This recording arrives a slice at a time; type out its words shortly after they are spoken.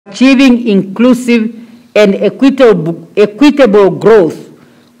achieving inclusive and equitable growth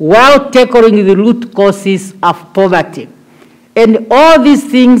while tackling the root causes of poverty. And all these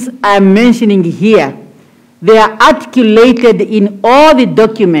things I'm mentioning here, they are articulated in all the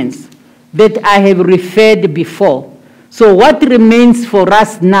documents that I have referred before. So what remains for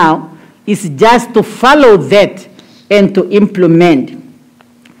us now is just to follow that and to implement.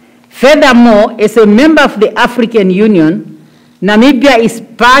 Furthermore, as a member of the African Union, Namibia is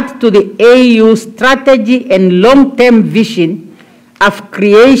part to the AU strategy and long-term vision of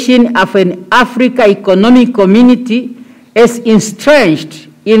creation of an Africa Economic Community as entrenched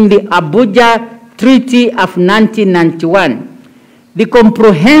in the Abuja Treaty of 1991. The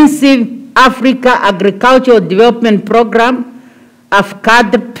Comprehensive Africa Agricultural Development Program of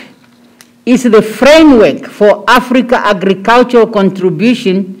CADP is the framework for Africa agricultural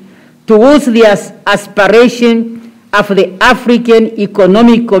contribution towards the aspiration of the African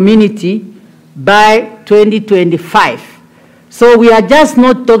Economic Community by 2025. So we are just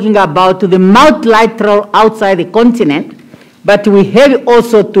not talking about the multilateral outside the continent, but we have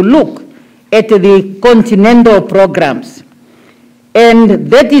also to look at the continental programs.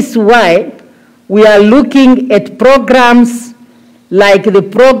 And that is why we are looking at programs like the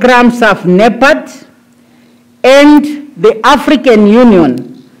programs of NEPAD, and the African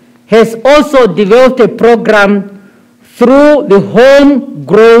Union has also developed a program through the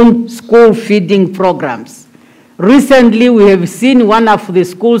homegrown school feeding programs. Recently, we have seen one of the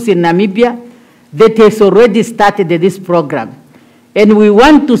schools in Namibia that has already started this program. And we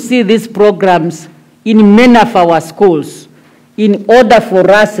want to see these programs in many of our schools in order for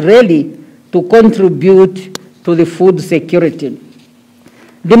us really to contribute to the food security.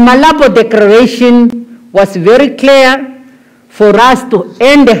 The Malabo Declaration was very clear for us to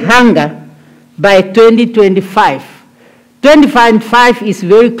end hunger by 2025. 2025 is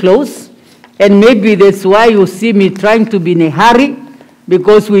very close, and maybe that's why you see me trying to be in a hurry,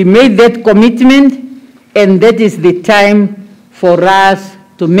 because we made that commitment, and that is the time for us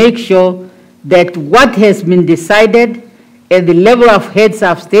to make sure that what has been decided at the level of heads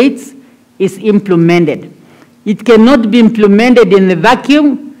of states is implemented. It cannot be implemented in a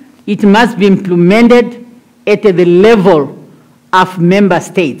vacuum. It must be implemented at the level of member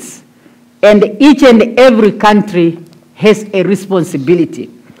states. And each and every country has a responsibility.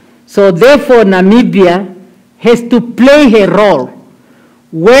 So therefore, Namibia has to play a role.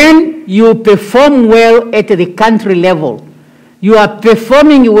 When you perform well at the country level, you are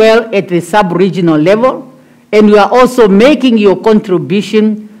performing well at the sub-regional level, and you are also making your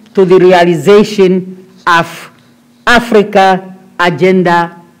contribution to the realization of Africa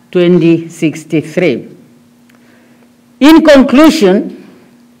Agenda 2063. In conclusion,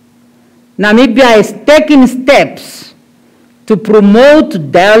 Namibia has taken steps to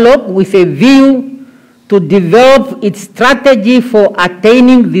promote dialogue with a view to develop its strategy for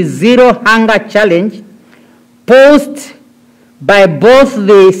attaining the zero hunger challenge posed by both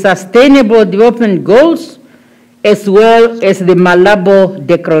the Sustainable Development Goals as well as the Malabo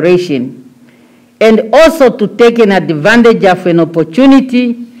Declaration, and also to take an advantage of an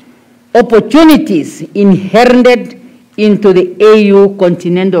opportunities inherent into the AU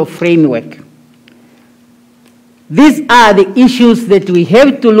continental framework. These are the issues that we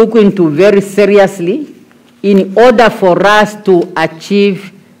have to look into very seriously in order for us to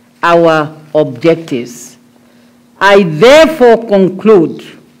achieve our objectives. I therefore conclude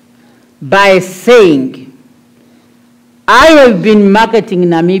by saying I have been marketing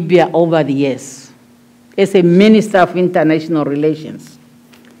Namibia over the years as a Minister of International Relations.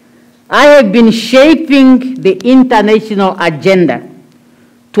 I have been shaping the international agenda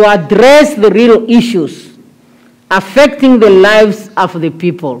to address the real issues affecting the lives of the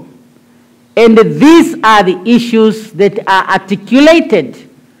people. And these are the issues that are articulated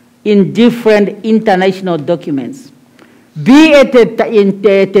in different international documents, be it at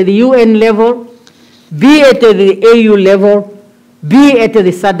the UN level, be it at the AU level, be it at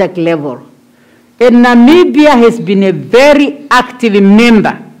the SADC level. And Namibia has been a very active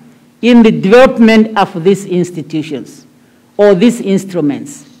member in the development of these institutions or these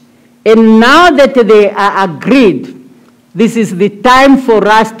instruments. And now that they are agreed, this is the time for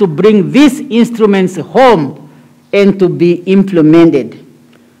us to bring these instruments home and to be implemented.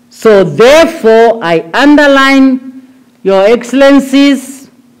 So therefore, I underline, Your Excellencies,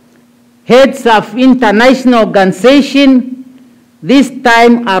 heads of international organization, this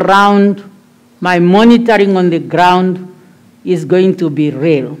time around, my monitoring on the ground is going to be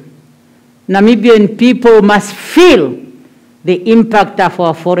real. Namibian people must feel the impact of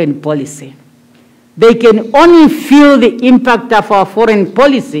our foreign policy. They can only feel the impact of our foreign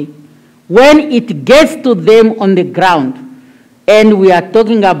policy when it gets to them on the ground. And we are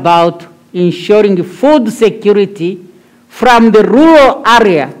talking about ensuring food security from the rural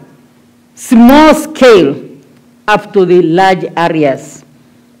area, small scale, up to the large areas.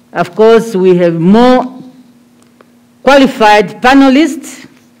 Of course, we have more qualified panelists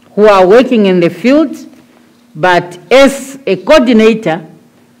who are working in the field, but as a coordinator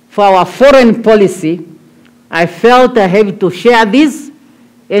for our foreign policy, I felt I have to share this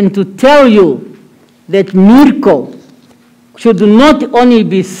and to tell you that MIRCO should not only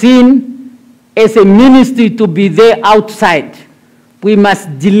be seen as a ministry to be there outside. We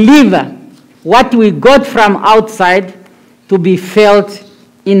must deliver what we got from outside to be felt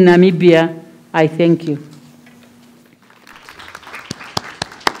in Namibia. I thank you.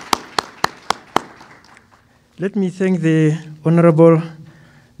 Let me thank the Honorable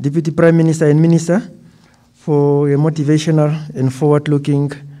Deputy Prime Minister and Minister for your motivational and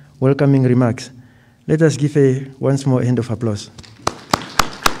forward-looking, welcoming remarks. Let us give once more a hand of applause.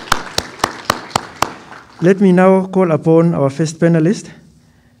 Let me now call upon our first panelist,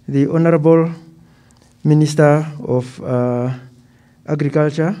 the Honorable Minister of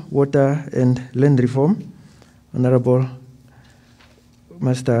Agriculture, Water and Land Reform, Honorable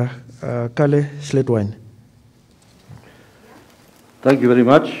Master Kale Sletwine. Thank you very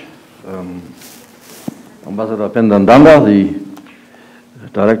much. Ambassador Pendandanda, the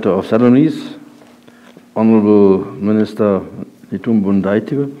Director of Ceremonies, Honorable Minister Netumbo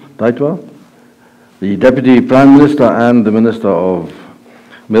Ndaitwa, the Deputy Prime Minister and the Minister of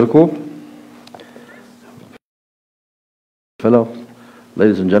MIRCO, fellow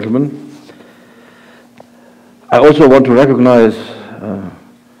ladies and gentlemen. I also want to recognize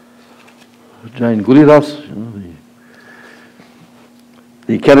Jane Gurirab,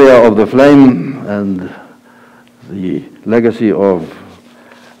 the carrier of the flame and the legacy of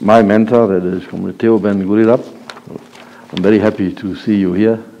my mentor, that is from Theo Ben Gurirab. I'm very happy to see you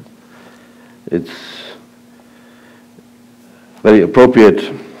here. It's very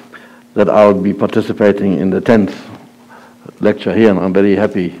appropriate that I'll be participating in the 10th lecture here, and I'm very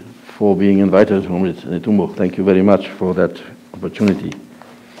happy for being invited from Netumbo. Thank you very much for that opportunity.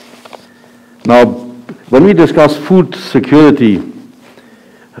 Now, when we discuss food security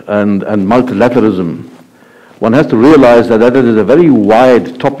and multilateralism, one has to realize that that is a very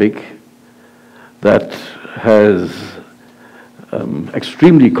wide topic that has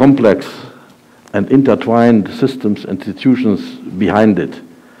extremely complex and intertwined systems, institutions behind it.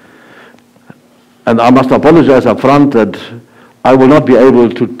 And I must apologize up front that I will not be able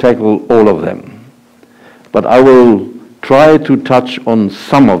to tackle all of them. But I will try to touch on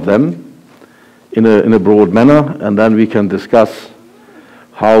some of them in a broad manner, and then we can discuss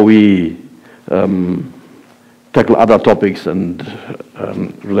how we tackle other topics and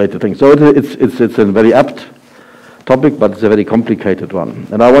related things. So it's a very apt topic, but it's a very complicated one.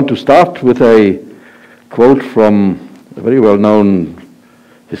 And I want to start with a quote from a very well-known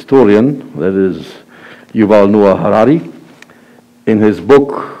historian, that is Yuval Noah Harari, in his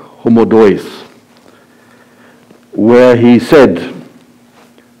book Homo Deus, where he said,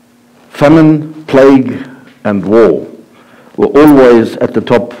 famine, plague, and war were always at the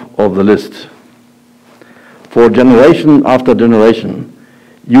top of the list. For generation after generation,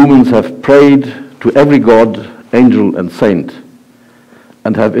 humans have prayed to every god, angel, and saint,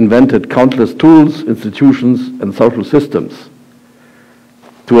 and have invented countless tools, institutions, and social systems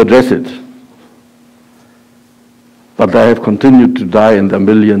to address it. But they have continued to die in their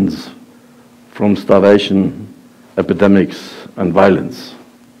millions from starvation, epidemics, and violence.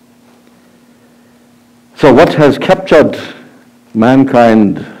 So what has captured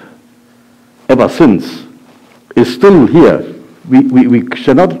mankind ever since is still here. We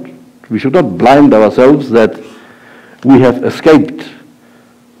should not blind ourselves that we have escaped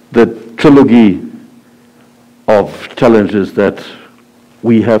the trilogy of challenges that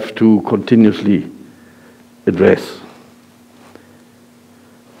we have to continuously address.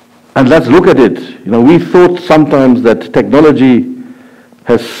 And let's look at it. You know, we thought sometimes that technology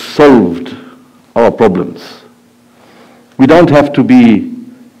has solved our problems. We don't have to be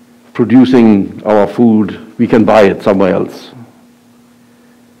producing our food. We can buy it somewhere else.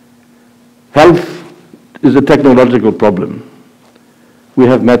 Health is a technological problem. We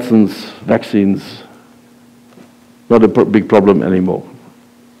have medicines, vaccines, not a big problem anymore.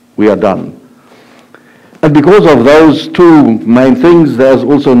 We are done. And because of those two main things, there's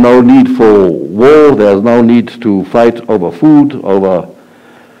also no need for war, there's no need to fight over food, over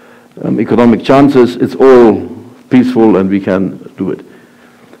economic chances. It's all peaceful and we can do it.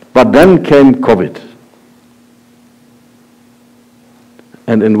 But then came COVID.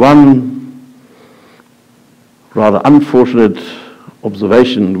 And in one rather unfortunate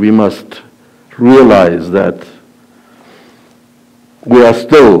observation, we must realize that we are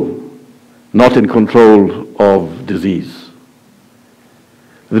still not in control of disease.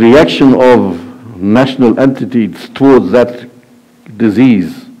 The reaction of national entities towards that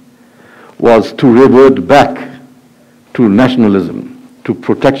disease was to revert back to nationalism, to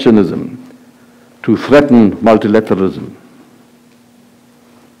protectionism, to threaten multilateralism.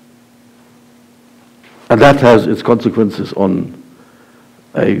 And that has its consequences on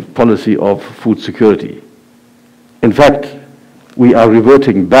a policy of food security. In fact, we are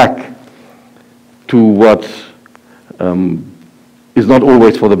reverting back to what is not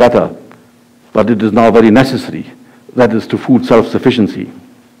always for the better, but it is now very necessary. That is to food self-sufficiency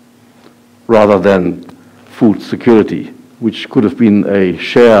rather than food security, which could have been a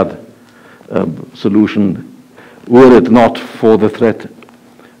shared solution were it not for the threat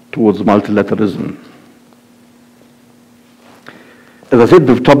towards multilateralism. As I said,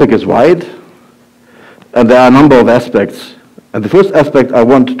 the topic is wide, and there are a number of aspects. And the first aspect I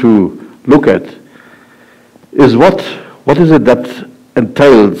want to look at is what is it that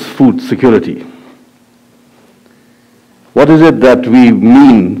entails food security? What is it that we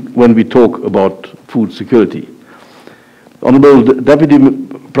mean when we talk about food security? Honorable Deputy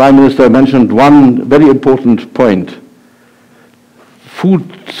Prime Minister mentioned one very important point.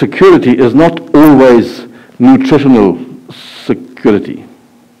 Food security is not always nutritional security.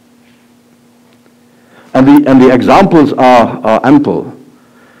 And the examples are ample.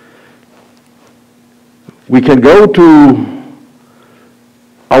 We can go to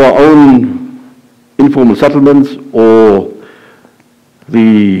our own informal settlements or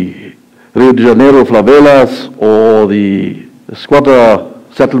the Rio de Janeiro favelas or the squatter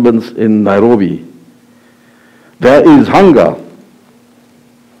settlements in Nairobi. There is hunger,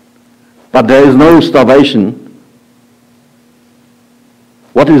 but there is no starvation.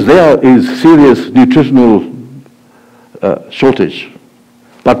 What is there is serious nutritional shortage,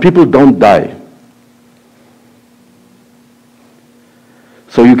 but people don't die.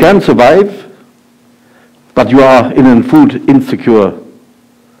 So you can survive, but you are in a food insecure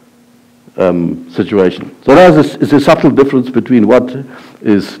situation. So there is a subtle difference between what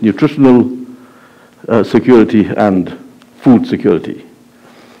is nutritional security and food security.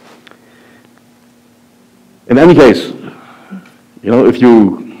 In any case, you know, if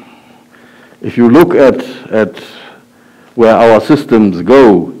you look at where our systems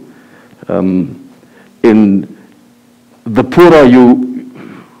go, in the poorer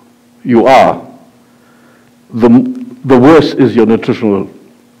you are, the worse is your nutritional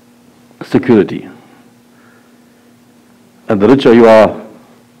security. And the richer you are,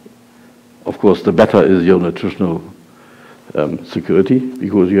 of course, the better is your nutritional security,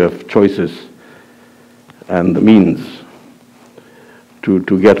 because you have choices and the means to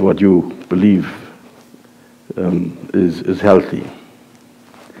get what you believe is healthy.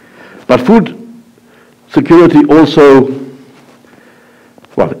 But food security also,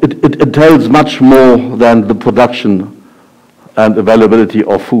 well, it entails much more than the production and availability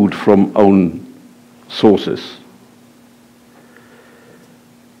of food from own sources.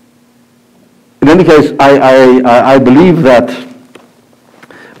 In any case, I believe that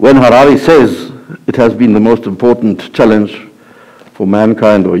when Harari says it has been the most important challenge for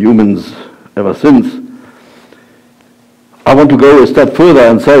mankind or humans ever since, I want to go a step further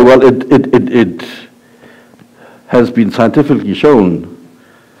and say, well, it has been scientifically shown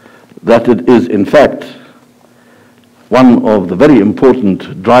that it is in fact one of the very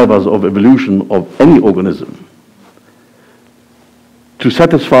important drivers of evolution of any organism. To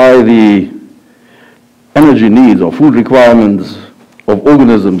satisfy the energy needs or food requirements of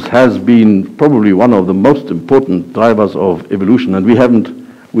organisms has been probably one of the most important drivers of evolution, and we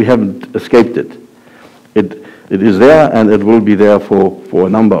haven't escaped it. It is there, and it will be there for a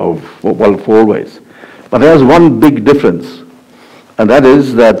number of, well, for always. But there's one big difference, and that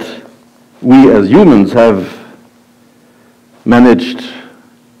is that we as humans have managed,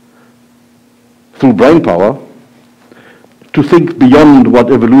 through brain power, to think beyond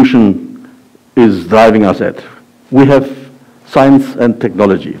what evolution is driving us at. We have science and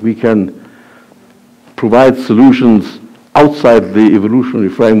technology. We can provide solutions outside the evolutionary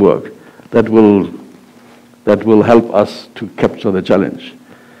framework that will help us to capture the challenge.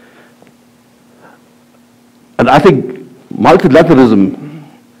 And I think multilateralism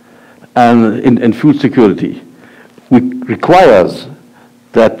and in food security requires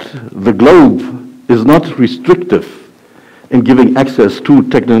that the globe is not restrictive in giving access to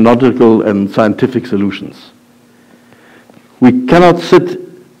technological and scientific solutions. We cannot sit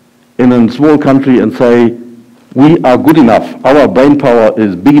in a small country and say, we are good enough, our brain power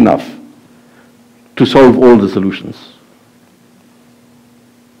is big enough to solve all the solutions.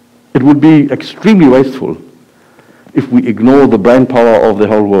 It would be extremely wasteful if we ignore the brain power of the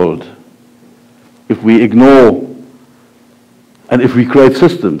whole world, if we ignore and if we create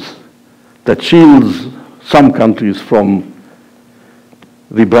systems that shields some countries from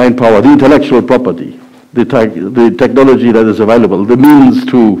the brain power, the intellectual property, the technology that is available, the means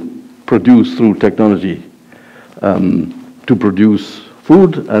to produce through technology, to produce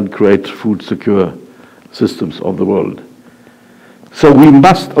food and create food secure systems of the world. So we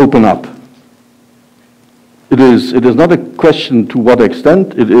must open up. It is not a question to what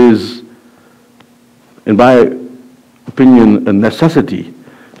extent, it is, in my opinion, a necessity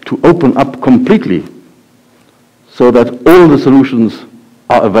to open up completely so that all the solutions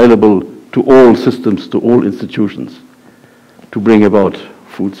are available to all systems, to all institutions, to bring about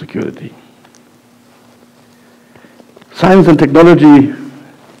food security. Science and technology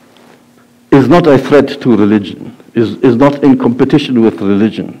is not a threat to religion, is not in competition with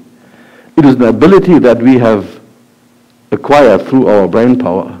religion. It is an ability that we have acquired through our brain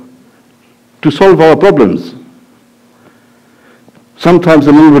power to solve our problems, sometimes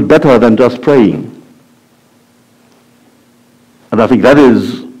a little bit better than just praying. And I think that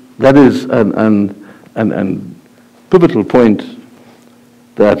is an pivotal point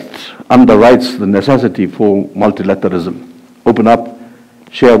that underwrites the necessity for multilateralism. Open up,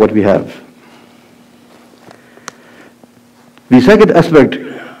 share what we have. The second aspect,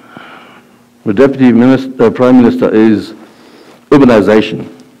 the Deputy Prime Minister, is urbanization.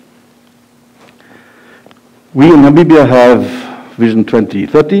 We in Namibia have Vision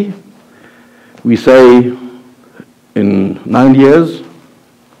 2030. We say in 9 years,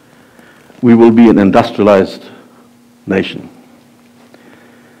 we will be an industrialized nation.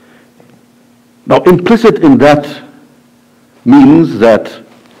 Now, implicit in that means that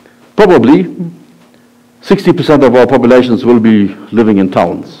probably 60% of our populations will be living in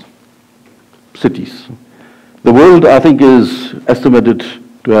towns, cities. The world, I think, is estimated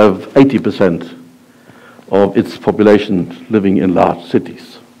to have 80% of its population living in large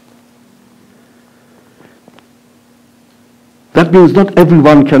cities. That means not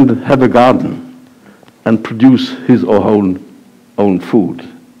everyone can have a garden and produce his or her own food.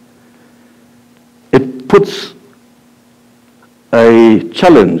 It puts a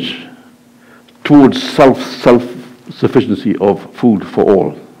challenge towards self-sufficiency of food for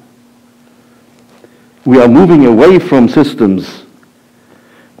all. We are moving away from systems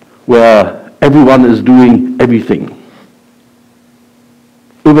where everyone is doing everything.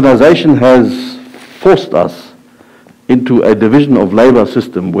 Urbanization has forced us into a division of labor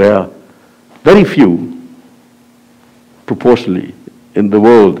system where very few, proportionally, in the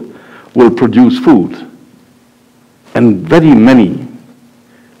world will produce food, and very many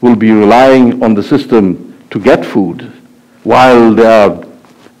will be relying on the system to get food while they are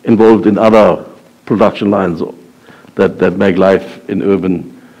involved in other production lines that make life in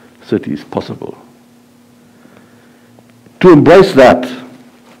urban cities possible. To embrace that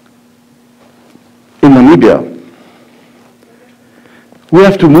in Namibia, we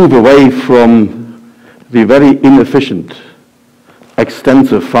have to move away from the very inefficient,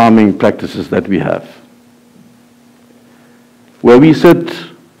 extensive farming practices that we have, where we sit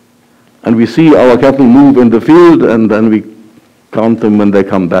and we see our cattle move in the field and then we count them when they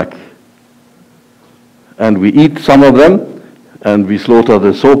come back. And we eat some of them and we slaughter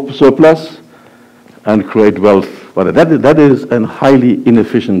the surplus and create wealth. But that is a highly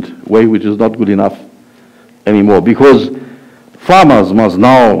inefficient way which is not good enough anymore, because farmers must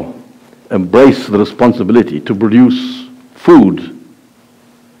now embrace the responsibility to produce food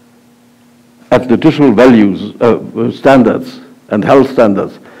at nutritional values, standards and health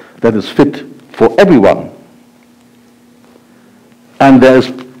standards that is fit for everyone. And there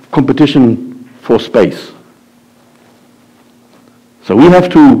is competition for space. So we have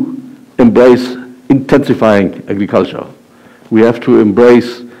to embrace intensifying agriculture. We have to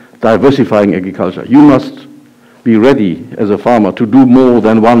embrace diversifying agriculture. You must be ready as a farmer to do more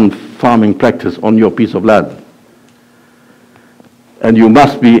than one farming practice on your piece of land. And you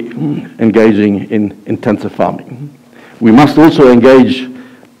must be engaging in intensive farming. We must also engage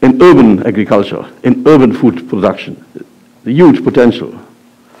in urban agriculture, in urban food production, the huge potential.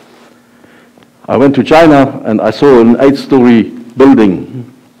 I went to China and I saw an 8-story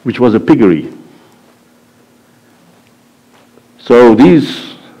building which was a piggery. So these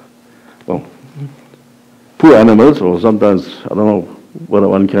poor animals, or sometimes, I don't know whether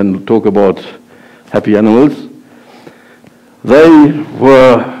one can talk about happy animals. They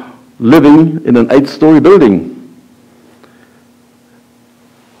were living in an 8-story building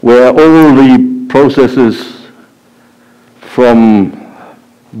where all the processes from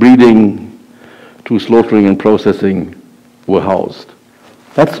breeding to slaughtering and processing were housed.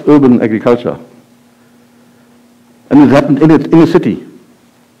 That's urban agriculture. And it happened in a city,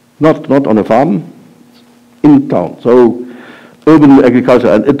 not on a farm, in town. So urban agriculture,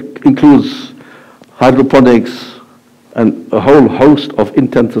 and it includes hydroponics and a whole host of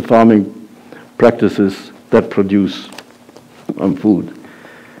intensive farming practices that produce food.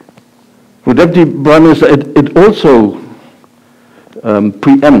 For Deputy Prime Minister, it also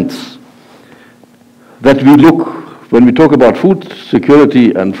preempts that we look, when we talk about food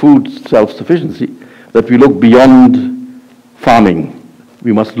security and food self-sufficiency, that we look beyond farming.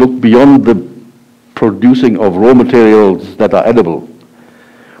 We must look beyond the producing of raw materials that are edible.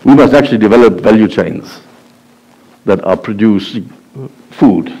 We must actually develop value chains that are producing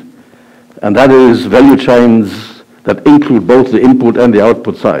food. And that is value chains that include both the input and the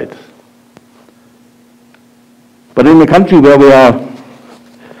output side. But in a country where we are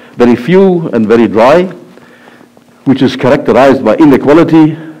very few and very dry, which is characterized by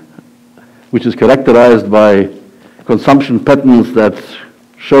inequality, which is characterized by consumption patterns that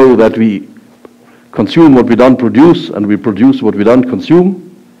show that we consume what we don't produce and we produce what we don't consume,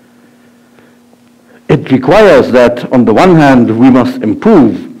 it requires that, on the one hand, we must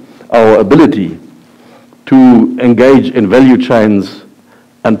improve our ability to engage in value chains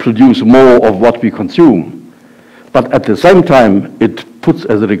and produce more of what we consume. But at the same time, it puts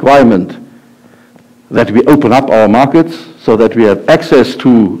as a requirement that we open up our markets so that we have access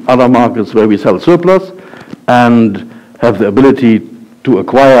to other markets where we sell surplus and have the ability to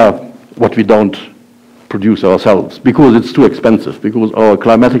acquire what we don't produce ourselves, because it's too expensive, because our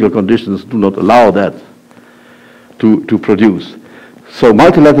climatical conditions do not allow that to produce. So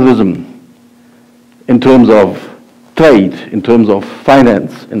multilateralism, in terms of trade, in terms of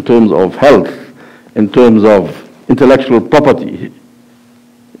finance, in terms of health, in terms of intellectual property,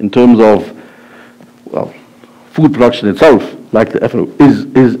 in terms of, well, food production itself, like the FAO,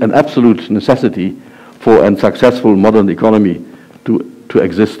 is an absolute necessity for a successful modern economy to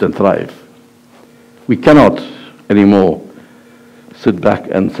exist and thrive. We cannot anymore sit back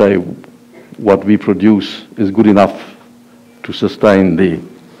and say what we produce is good enough to sustain the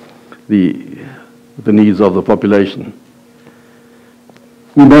needs of the population.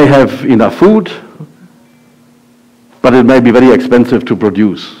 We may have enough food, but it may be very expensive to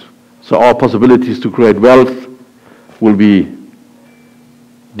produce. So our possibilities to create wealth will be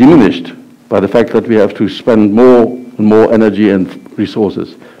diminished by the fact that we have to spend more and more energy and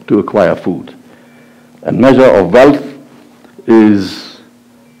resources to acquire food. And measure of wealth is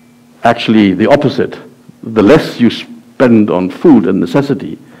actually the opposite. The less you spend on food and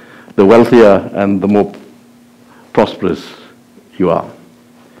necessity, the wealthier and the more prosperous you are.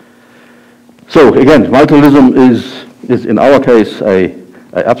 So again, multilateralism is in our case an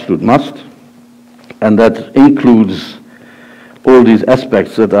absolute must, and that includes all these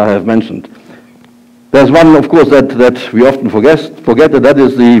aspects that I have mentioned. There's one, of course, that we often forget, and that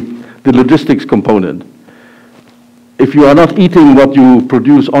is the logistics component. If you are not eating what you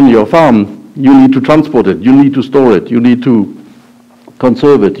produce on your farm, you need to transport it, you need to store it, you need to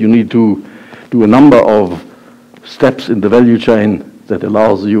conserve it, you need to do a number of steps in the value chain that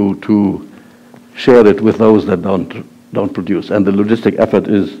allows you to share it with those that don't produce. And the logistic effort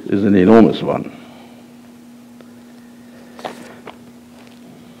is an enormous one.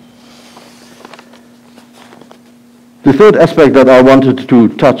 The third aspect that I wanted to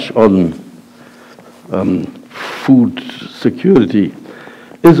touch on food security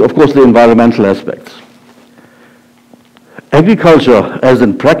is, of course, the environmental aspects. Agriculture, as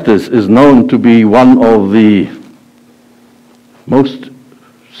in practice, is known to be one of the most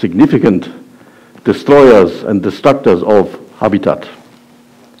significant destroyers and destructors of habitat.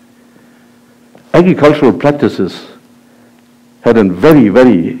 Agricultural practices had a very,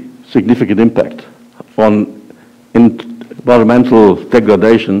 very significant impact on environmental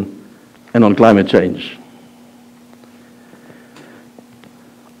degradation and on climate change.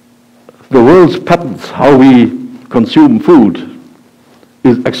 The world's patterns, how we consume food,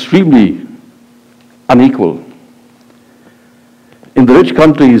 is extremely unequal. In the rich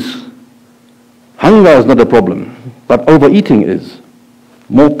countries, hunger is not a problem, but overeating is.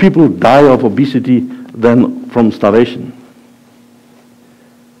 More people die of obesity than from starvation.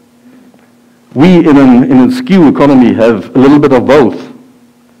 We in a skew economy have a little bit of both.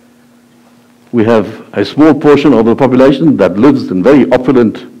 we have a small portion of the population that lives in very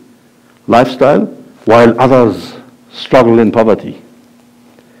opulent lifestyle, while others struggle in poverty.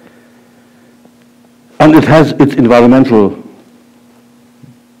 And it has its environmental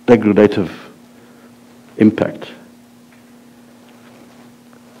degradative impact.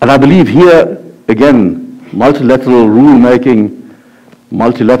 And I believe here, again, multilateral rule-making,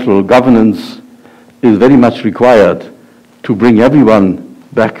 multilateral governance is very much required to bring everyone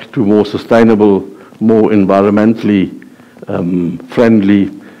back to more sustainable, more environmentally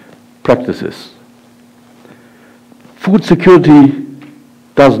friendly practices. Food security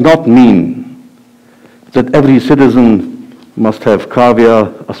does not mean that every citizen must have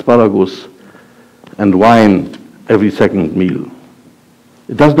caviar, asparagus, and wine every second meal.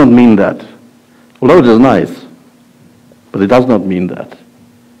 It does not mean that, although it is nice, but it does not mean that.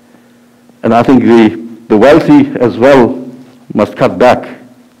 And I think the wealthy as well must cut back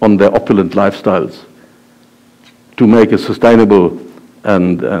on their opulent lifestyles to make a sustainable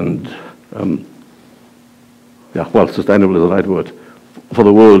sustainable is the right word, for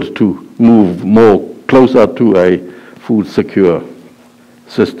the world to move more closer to a food secure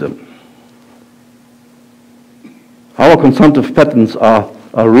system. Our consumptive patterns are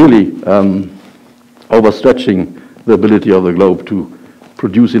really overstretching the ability of the globe to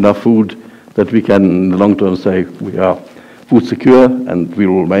produce enough food that we can in the long term say we are food secure and we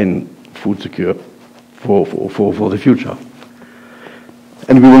will remain food secure for the future.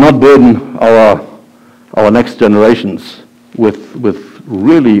 And we will not burden our next generations with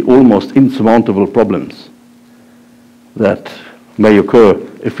really almost insurmountable problems that may occur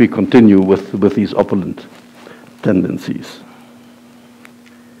if we continue with these opulent tendencies.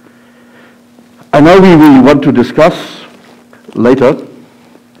 I know we will want to discuss later,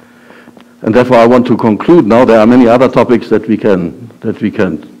 and therefore I want to conclude now. There are many other topics that we can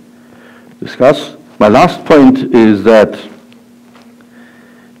discuss. My last point is that,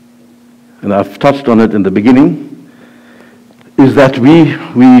 and I've touched on it in the beginning, is that we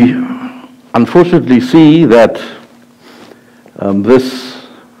unfortunately see that this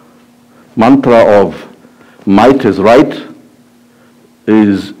mantra of might is right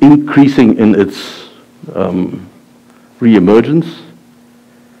is increasing in its re-emergence.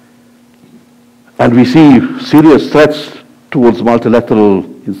 And we see serious threats towards multilateral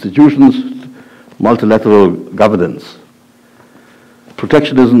institutions, multilateral governance.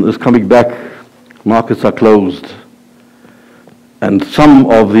 Protectionism is coming back, markets are closed, and some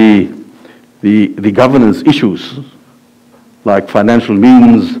of the governance issues, like financial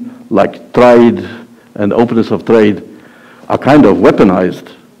means, like trade and openness of trade, are kind of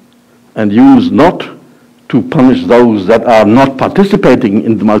weaponized and used not to punish those that are not participating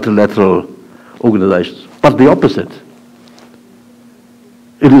in the multilateral organizations, but the opposite.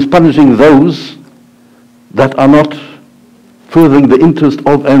 It is punishing those that are not furthering the interest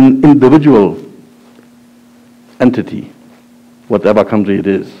of an individual entity, whatever country it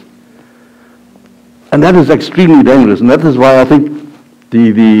is. And that is extremely dangerous, and that is why I think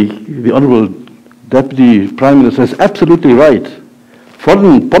the Honorable Deputy Prime Minister is absolutely right.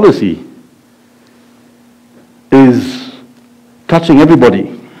 Foreign policy is touching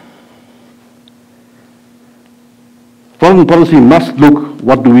everybody. Foreign policy must look,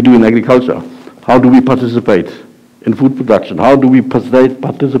 what do we do in agriculture? How do we participate in food production? How do we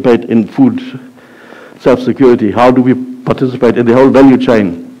participate in food self-security? How do we participate in the whole value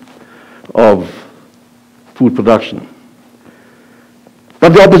chain of food production?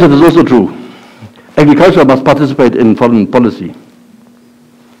 But the opposite is also true. Agriculture must participate in foreign policy.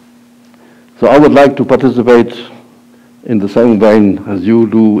 So I would like to participate in the same vein as you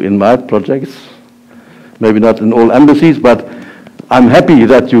do in my projects. Maybe not in all embassies, but I'm happy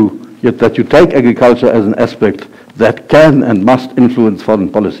that you take agriculture as an aspect that can and must influence foreign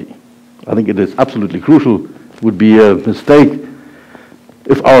policy. I think it is absolutely crucial. It would be a mistake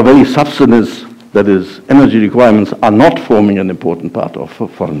if our very substance, that is, energy requirements, are not forming an important part of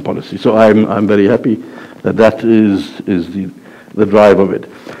foreign policy. So I'm very happy that is the drive of it.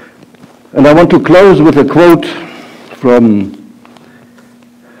 And I want to close with a quote from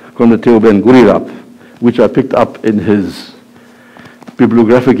Theo Gurirab, which I picked up in his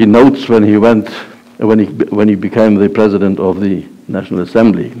bibliographic notes when he became the president of the National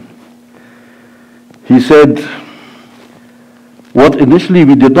Assembly. He said, "What initially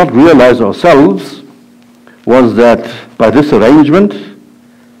we did not realize ourselves was that by this arrangement,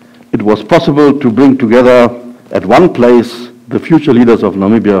 it was possible to bring together at one place the future leaders of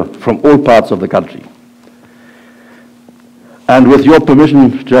Namibia from all parts of the country." And with your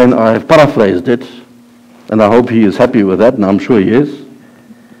permission, Jane, I have paraphrased it, and I hope he is happy with that, and I'm sure he is.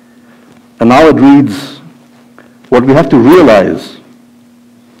 And now it reads, what we have to realize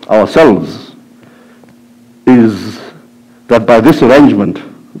ourselves is that by this arrangement,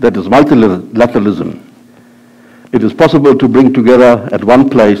 that is multilateralism, it is possible to bring together at one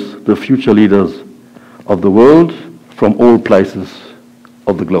place the future leaders of the world from all places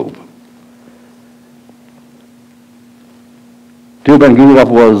of the globe. Theo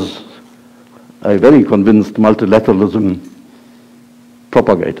Gurirab was a very convinced multilateralism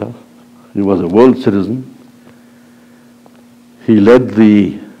propagator. He was a world citizen. He led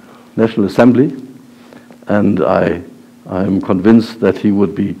the National Assembly, and I am convinced that he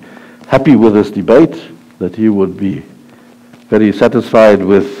would be happy with this debate, that he would be very satisfied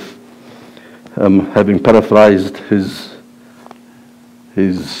with having paraphrased his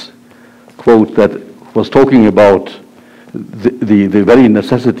quote that was talking about the very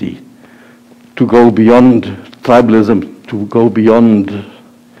necessity to go beyond tribalism, to go beyond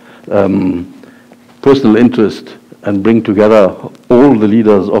personal interest and bring together all the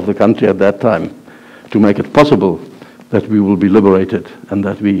leaders of the country at that time to make it possible that we will be liberated and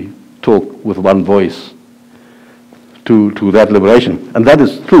that we talk with one voice to that liberation. And that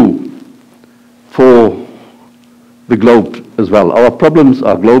is true for the globe as well. Our problems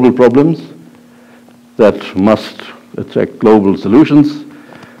are global problems that must attract global solutions.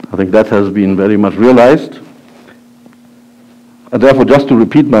 I think that has been very much realized. And therefore, just to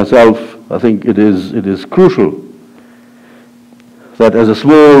repeat myself, I think it is crucial that as a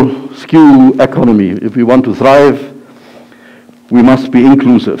small, skew economy, if we want to thrive, we must be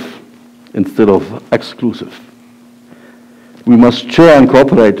inclusive instead of exclusive. We must share and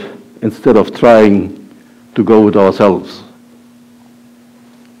cooperate instead of trying to go it ourselves.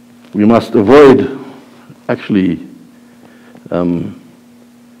 We must avoid actually do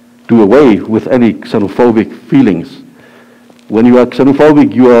away with any xenophobic feelings. When you are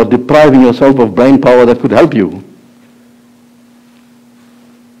xenophobic, you are depriving yourself of brain power that could help you.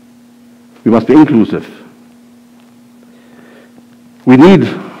 We must be inclusive. We need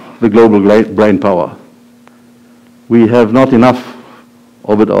the global brain power. We have not enough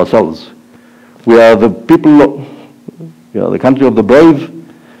of it ourselves. We are the people, we are the country of the brave.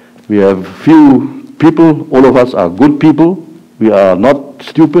 We have few people. All of us are good people. We are not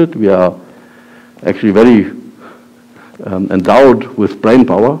stupid. We are actually very endowed with brain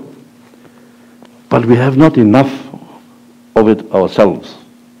power. But we have not enough of it ourselves.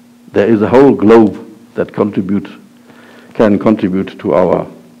 There is a whole globe that can contribute to our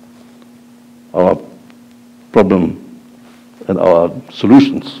problem and our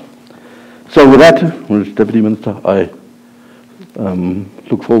solutions. So with that, Mr. Deputy Minister, I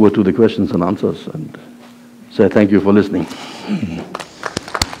look forward to the questions and answers and say thank you for listening.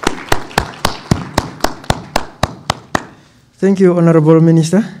 Thank you, Honorable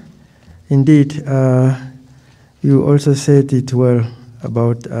Minister. Indeed, you also said it well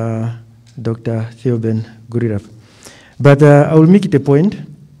about Dr. Theo Gurirab. But I will make it a point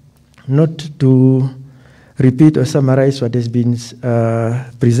not to repeat or summarize what has been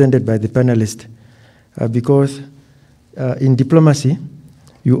presented by the panelists, because in diplomacy,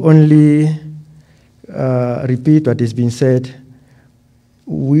 you only repeat what has been said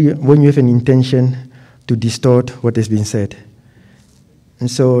when you have an intention to distort what has been said. And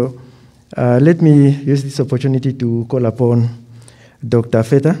so let me use this opportunity to call upon Dr.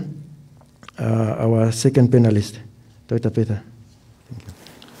 Feta, our second panelist. Dr. Feta.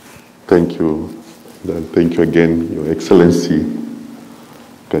 Thank you. And thank you again, Your Excellency. You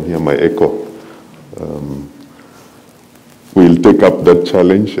can hear my echo. We'll take up that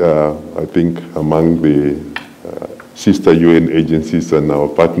challenge. I think among the sister UN agencies and our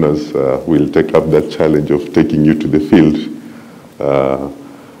partners, we'll take up that challenge of taking you to the field.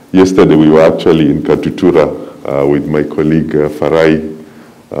 Yesterday we were actually in Katutura with my colleague Farai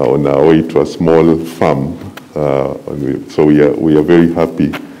on our way to a small farm. So we are very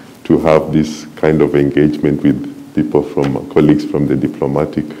happy to have this kind of engagement with people from colleagues from the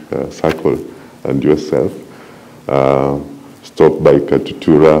diplomatic circle and yourself. Stop by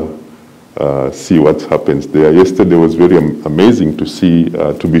Katutura, see what happens there. Yesterday was very amazing to see,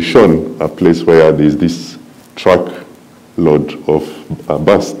 to be shown a place where there's this truck load of a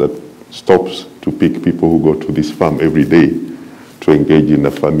bus that stops to pick people who go to this farm every day to engage in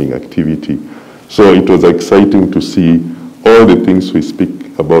a farming activity. So it was exciting to see all the things we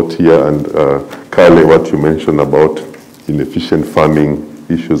speak about here, and Kale, what you mentioned about inefficient farming,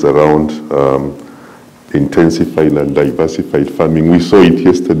 issues around intensified and diversified farming. We saw it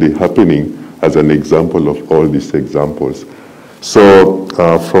yesterday happening as an example of all these examples. So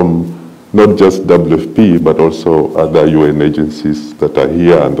from not just WFP, but also other UN agencies that are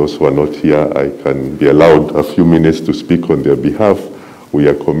here and those who are not here. I can be allowed a few minutes to speak on their behalf. We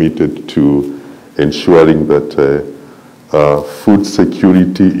are committed to ensuring that food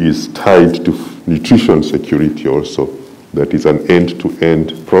security is tied to nutrition security also. That is an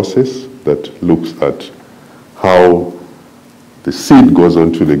end-to-end process that looks at how the seed goes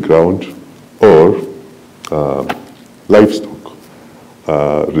onto the ground or livestock.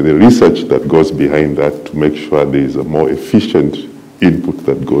 The research that goes behind that to make sure there is a more efficient input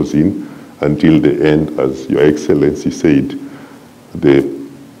that goes in until the end, as Your Excellency said, the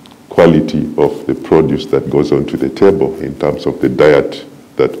quality of the produce that goes onto the table in terms of the diet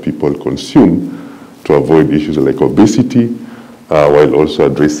that people consume to avoid issues like obesity, while also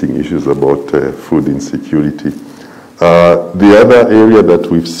addressing issues about food insecurity. The other area that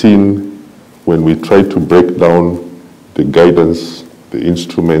we've seen when we try to break down the guidance, the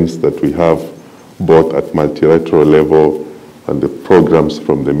instruments that we have both at multilateral level and the programs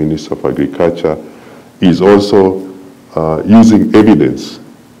from the Minister of Agriculture is also using evidence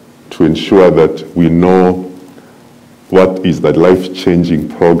to ensure that we know what is the life-changing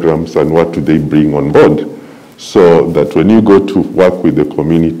programs and what do they bring on board, so that when you go to work with the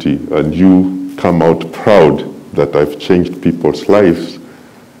community and you come out proud that I've changed people's lives,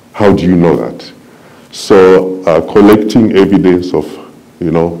 how do you know that? So collecting evidence of,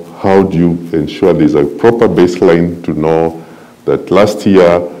 how do you ensure there's a proper baseline to know that last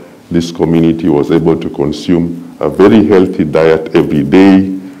year this community was able to consume a very healthy diet every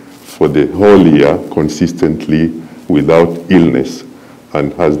day for the whole year consistently without illness,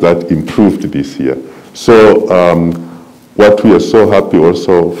 and has that improved this year? So what we are so happy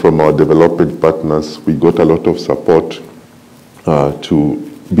also from our development partners, we got a lot of support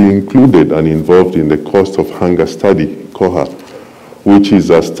to be included and involved in the cost of hunger study, COHA, which is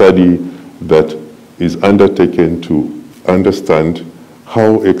a study that is undertaken to understand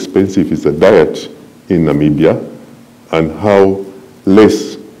how expensive is the diet in Namibia and how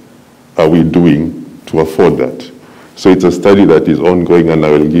less are we doing to afford that. So it's a study that is ongoing, and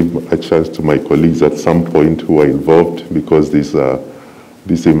I will give a chance to my colleagues at some point who are involved, because this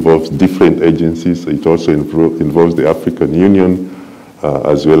involves different agencies. It also involves the African Union,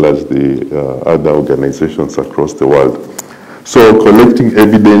 as well as the other organizations across the world. So collecting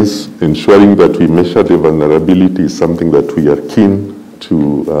evidence, ensuring that we measure the vulnerability is something that we are keen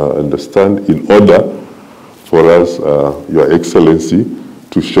to understand in order for us, Your Excellency,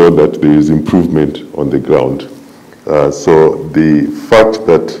 to show that there is improvement on the ground. So the fact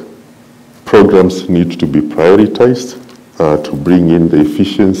that programs need to be prioritized to bring in the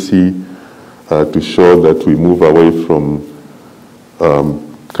efficiency, to show that we move away from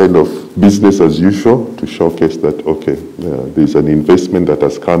kind of business as usual, to showcase that, okay, there's an investment that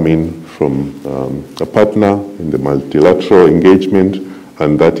has come in from a partner in the multilateral engagement,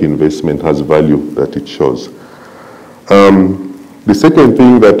 and that investment has value that it shows. The second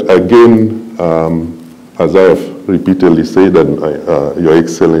thing that, again, as I have repeatedly said, and Your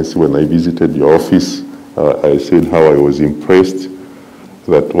Excellency, when I visited your office, I said how I was impressed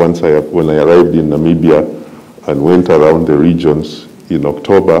that when I arrived in Namibia and went around the regions in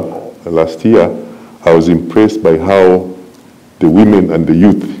October last year, I was impressed by how the women and the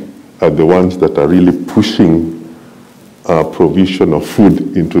youth are the ones that are really pushing provision of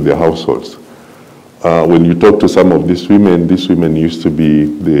food into their households. When you talk to some of these women used to be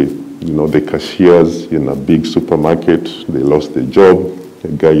the cashiers in a big supermarket. They lost their job.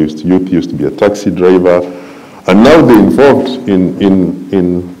 Youth used to be a taxi driver, and now they're involved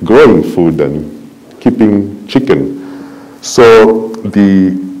in growing food and keeping chicken. So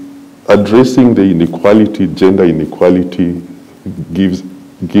addressing the inequality, gender inequality, gives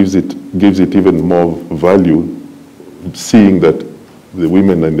it even more value, seeing that the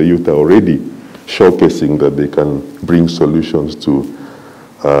women and the youth are already showcasing that they can bring solutions to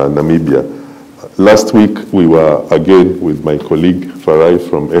Namibia. Last week, we were again with my colleague Farai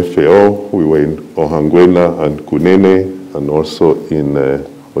from FAO. We were in Ohangwena and Kunene, and also in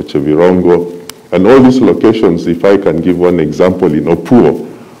Ochevirongo. And all these locations, if I can give one example, in Opuo.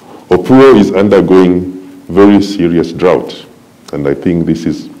 Opuo is undergoing very serious drought, and I think this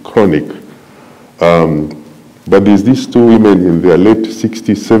is chronic. But there's these two women in their late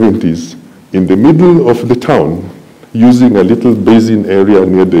 60s, 70s, in the middle of the town, using a little basin area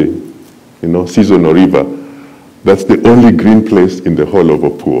near the seasonal river. That's the only green place in the whole of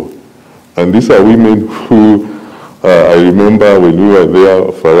Opuo. And these are women who, I remember when we were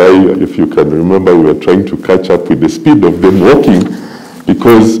there, Farai, if you can remember, we were trying to catch up with the speed of them walking,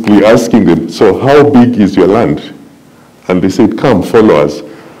 because we're asking them, so how big is your land? And they said, come, follow us.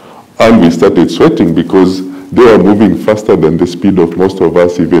 And we started sweating because they were moving faster than the speed of most of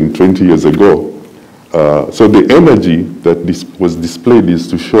us even 20 years ago. So the energy that was displayed is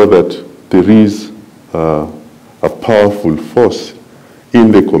to show that there is a powerful force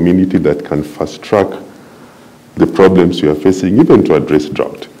in the community that can fast track the problems we are facing, even to address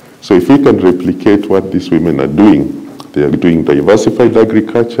drought. So if we can replicate what these women are doing, they are doing diversified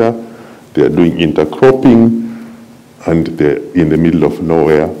agriculture, they are doing intercropping, and they're in the middle of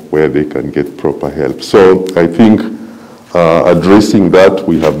nowhere where they can get proper help. So I think addressing that,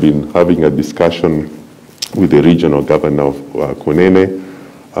 we have been having a discussion with the regional governor of Kunene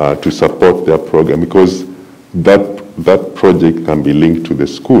to support their program, because that project can be linked to the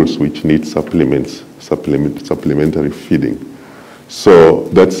schools which need supplementary feeding. So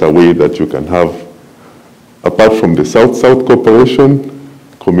that's a way that you can have, apart from the South-South cooperation,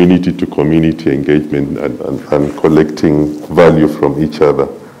 community-to-community engagement and collecting value from each other.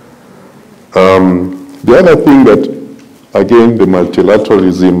 The other thing that, again, the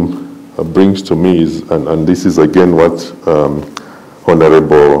multilateralism brings to me is, and this is again what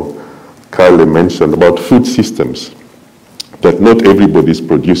Honorable Kale mentioned about food systems, that not everybody is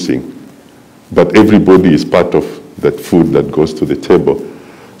producing, but everybody is part of that food that goes to the table.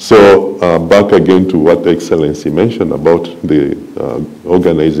 So back again to what Excellency mentioned about the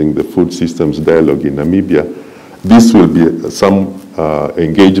organizing the food systems dialogue in Namibia, this will be some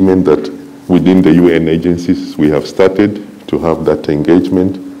engagement that within the UN agencies we have started to have that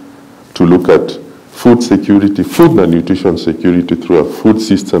engagement, to look at food security, food and nutrition security through a food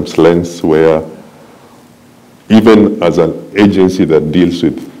systems lens, where even as an agency that deals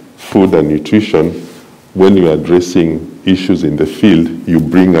with food and nutrition, when you're addressing issues in the field, you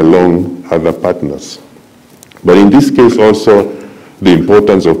bring along other partners. But in this case also, the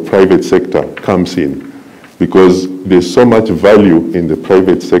importance of private sector comes in, because there's so much value in the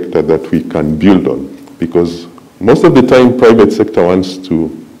private sector that we can build on, because most of the time private sector wants to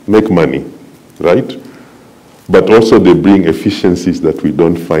make money, right? But also they bring efficiencies that we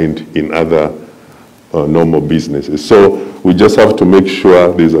don't find in other normal businesses. So we just have to make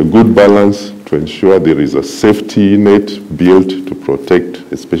sure there's a good balance to ensure there is a safety net built to protect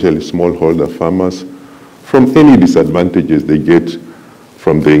especially smallholder farmers from any disadvantages they get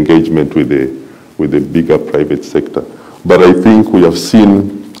from the engagement with the bigger private sector. But I think we have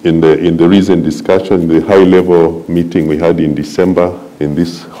seen in the recent discussion, the high-level meeting we had in December in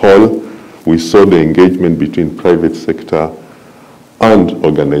this hall, we saw the engagement between private sector and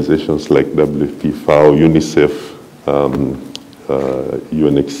organizations like WFP, FAO, UNICEF,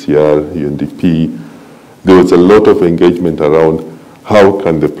 UNHCR, UNDP. There was a lot of engagement around how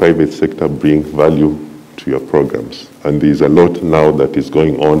can the private sector bring value to your programs. And there's a lot now that is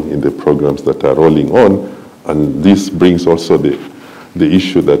going on in the programs that are rolling on. And this brings also the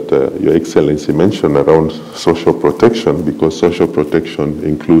issue that Your Excellency mentioned around social protection, because social protection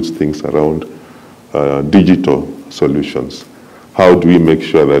includes things around digital solutions. How do we make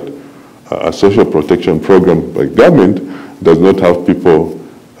sure that a social protection program by government does not have people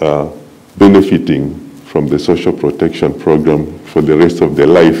benefiting from the social protection program for the rest of their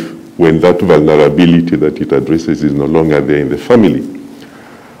life, when that vulnerability that it addresses is no longer there in the family?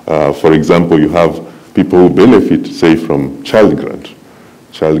 For example, you have people who benefit, say, from child grant.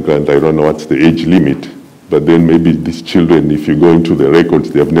 Child grant, I don't know what's the age limit, but then maybe these children, if you go into the records,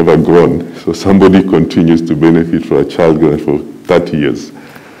 they have never grown. So somebody continues to benefit from a child grant for 30 years.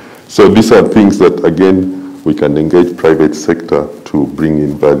 So these are things that, again, we can engage private sector to bring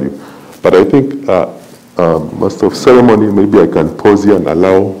in value. But I think, Master of Ceremony, maybe I can pause here and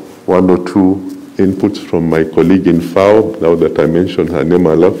allow one or two inputs from my colleague in FAO, now that I mentioned her name,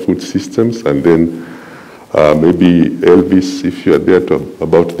 I love food systems, and then maybe Elvis, if you are there,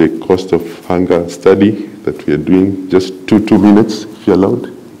 about the cost of hunger study that we are doing. Just two minutes, if you're allowed.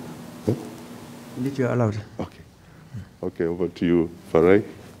 Yeah? If you're allowed. Okay. Okay, over to you, Farai.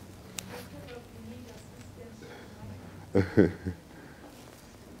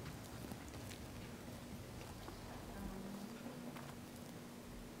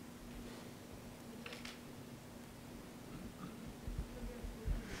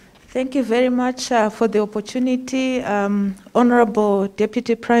 Thank you very much for the opportunity. Honorable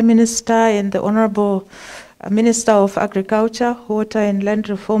Deputy Prime Minister and the Honorable Minister of Agriculture, Water and Land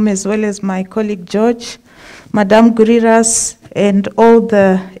Reform, as well as my colleague George, Madame Gurirab, and all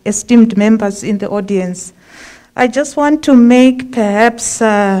the esteemed members in the audience. I just want to make perhaps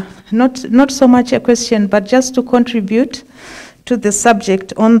not so much a question, but just to contribute to the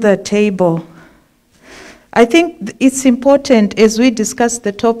subject on the table. I think it's important, as we discuss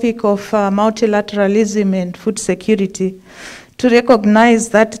the topic of multilateralism and food security, to recognize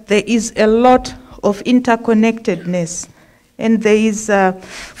that there is a lot of interconnectedness. And there is,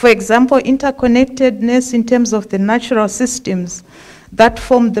 for example, interconnectedness in terms of the natural systems that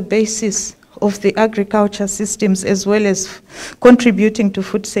form the basis of the agriculture systems, as well as contributing to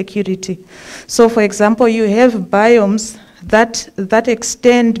food security. So, for example, you have biomes that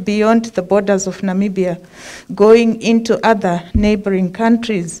extend beyond the borders of Namibia, going into other neighboring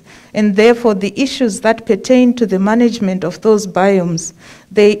countries. And therefore, the issues that pertain to the management of those biomes,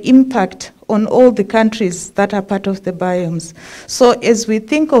 they impact on all the countries that are part of the biomes. So as we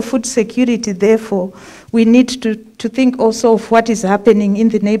think of food security, therefore, we need to think also of what is happening in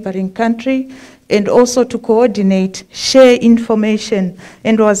the neighboring country, and also to coordinate, share information,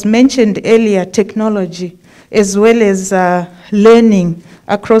 and was mentioned earlier, technology, as well as learning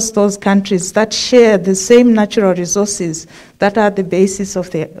across those countries that share the same natural resources that are the basis of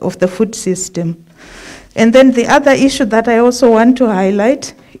the food system. And then the other issue that I also want to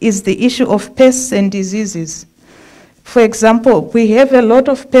highlight is the issue of pests and diseases. For example, we have a lot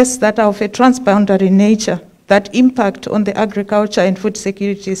of pests that are of a transboundary nature that impact on the agriculture and food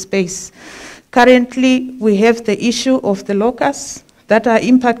security space. Currently, we have the issue of the locusts that are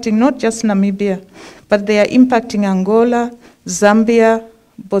impacting not just Namibia, but they are impacting Angola, Zambia,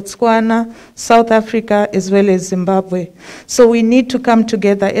 Botswana, South Africa, as well as Zimbabwe. So we need to come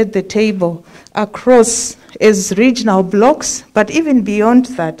together at the table across as regional blocks, but even beyond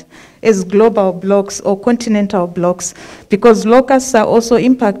that, as global blocks or continental blocks, because locusts are also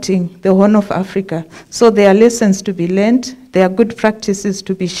impacting the Horn of Africa. So there are lessons to be learned, there are good practices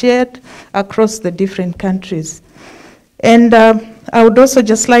to be shared across the different countries. And I would also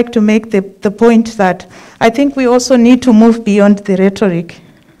just like to make the point that I think we also need to move beyond the rhetoric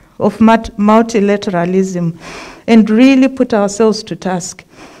of multilateralism and really put ourselves to task,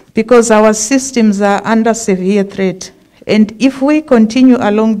 because our systems are under severe threat. And if we continue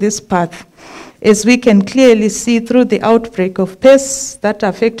along this path, as we can clearly see through the outbreak of pests that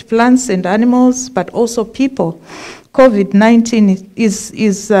affect plants and animals, but also people, COVID-19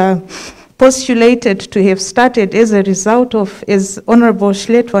 is postulated to have started as a result of, as Honorable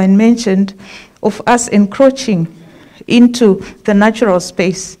Schletwein mentioned, of us encroaching into the natural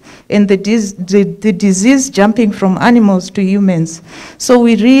space and the disease jumping from animals to humans. So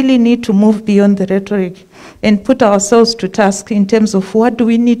we really need to move beyond the rhetoric and put ourselves to task in terms of what do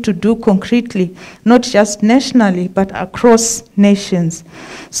we need to do concretely, not just nationally, but across nations.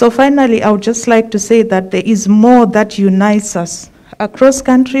 So finally, I would just like to say that there is more that unites us across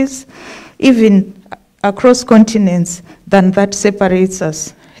countries, even across continents, than that separates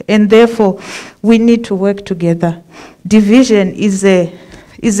us. And therefore, we need to work together. Division is a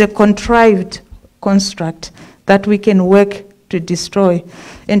contrived construct that we can work to destroy,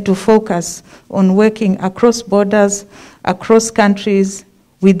 and to focus on working across borders, across countries,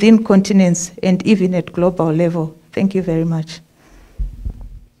 within continents, and even at global level. Thank you very much.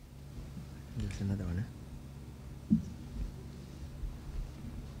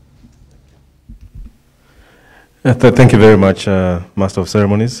 Thank you very much, Master of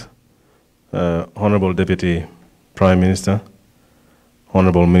Ceremonies, Honorable Deputy Prime Minister,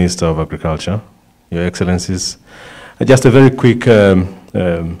 Honorable Minister of Agriculture, Your Excellencies. Just a very quick,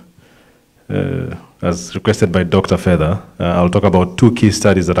 as requested by Dr. Feather, I'll talk about two key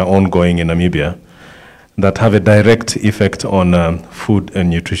studies that are ongoing in Namibia that have a direct effect on food and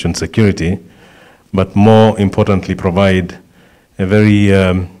nutrition security, but more importantly provide a very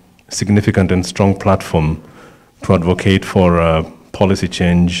significant and strong platform to advocate for policy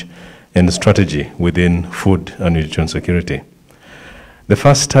change and strategy within food and nutrition security. The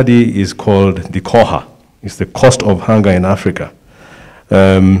first study is called the COHA. It's the cost of hunger in Africa,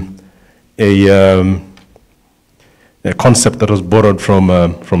 a concept that was borrowed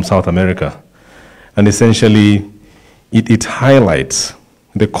from South America. And essentially, it highlights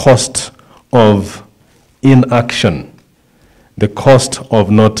the cost of inaction, the cost of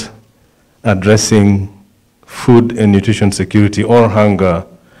not addressing food and nutrition security or hunger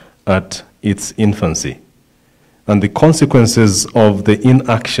at its infancy. And the consequences of the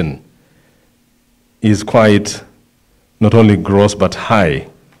inaction is quite not only gross but high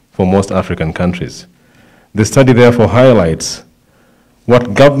for most African countries. The study therefore highlights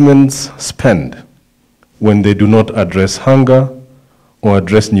what governments spend when they do not address hunger or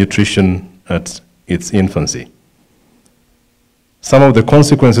address nutrition at its infancy. Some of the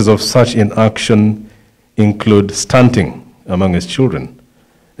consequences of such inaction include stunting among its children.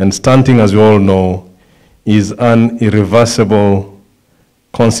 And stunting, as we all know, is an irreversible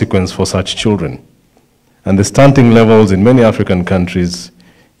consequence for such children. And the stunting levels in many African countries,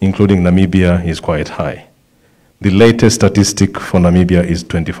 including Namibia, is quite high. The latest statistic for Namibia is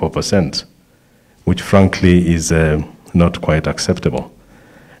 24%, which frankly is not quite acceptable.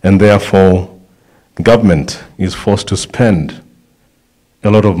 And therefore, government is forced to spend a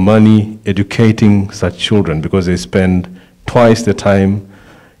lot of money educating such children because they spend twice the time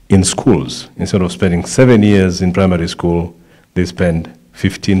in schools. Instead of spending 7 years in primary school, they spend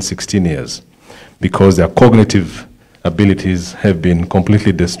 15, 16 years because their cognitive abilities have been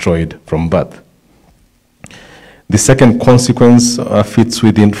completely destroyed from birth. The second consequence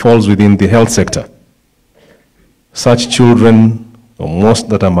falls within the health sector. Such children, or most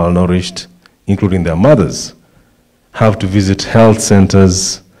that are malnourished, including their mothers, have to visit health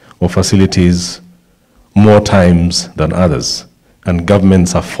centers or facilities more times than others, and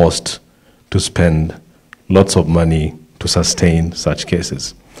governments are forced to spend lots of money to sustain such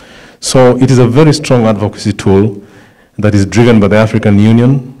cases. So it is a very strong advocacy tool that is driven by the African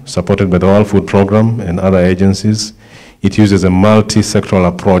Union, supported by the World Food Programme and other agencies. It uses a multi-sectoral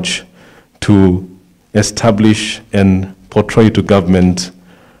approach to establish and portray to government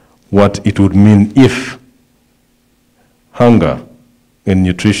what it would mean if hunger and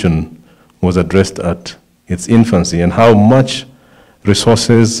nutrition was addressed at its infancy, and how much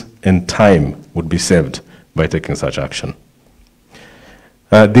resources and time would be saved by taking such action.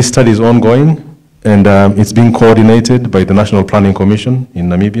 This study is ongoing, and it's being coordinated by the National Planning Commission in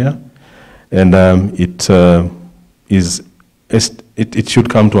Namibia, and it should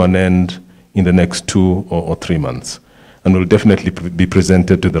come to an end in the next 2 or 3 months, and will definitely be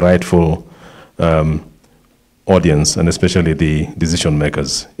presented to the rightful audience, and especially the decision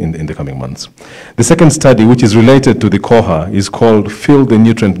makers in the coming months. The second study, which is related to the COHA, is called Fill the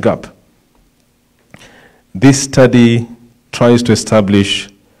Nutrient Gap. This study tries to establish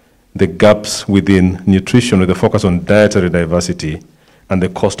the gaps within nutrition with a focus on dietary diversity and the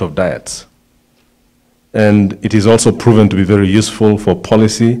cost of diets. And it is also proven to be very useful for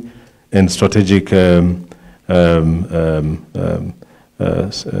policy and strategic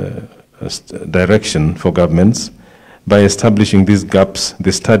direction for governments. By establishing these gaps,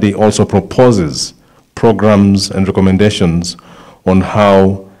 the study also proposes programs and recommendations on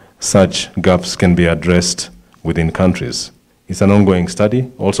how such gaps can be addressed within countries. It's an ongoing study,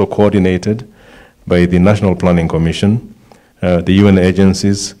 also coordinated by the National Planning Commission, the UN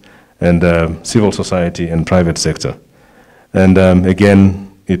agencies, and civil society and private sector. And again,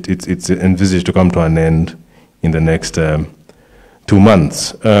 it's envisaged to come to an end in the next 2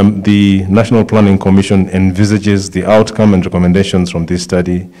 months. The National Planning Commission envisages the outcome and recommendations from this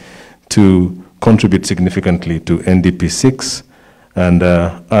study to contribute significantly to NDP 6 and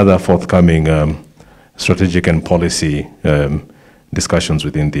other forthcoming strategic and policy discussions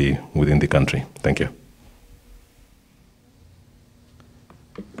within the country. Thank you.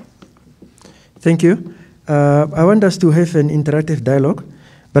 Thank you. I want us to have an interactive dialogue,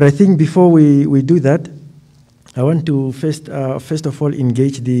 but I think before we do that, I want to first of all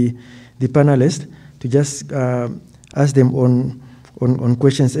engage the panelists to just ask them on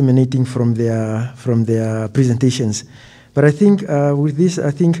questions emanating from their presentations. But I think with this,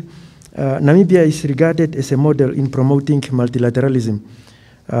 I think Namibia is regarded as a model in promoting multilateralism,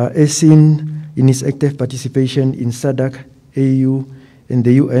 as seen in its active participation in SADC, AU, and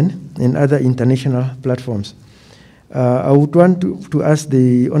the UN, and other international platforms. I would want to ask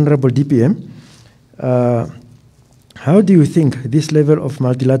the Honorable DPM, how do you think this level of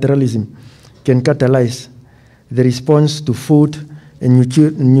multilateralism can catalyze the response to food and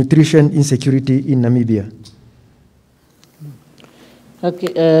nutrition insecurity in Namibia?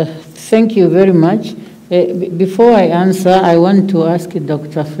 Okay, thank you very much. Before I answer, I want to ask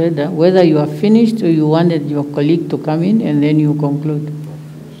Dr. Freda whether you are finished or you wanted your colleague to come in and then you conclude.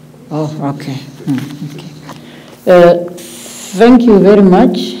 Oh, okay. Okay. Thank you very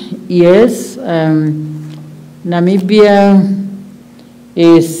much. Yes, Namibia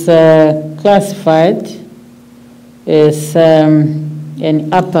is classified as an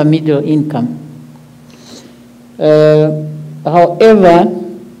upper middle income. However,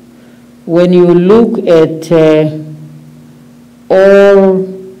 when you look at all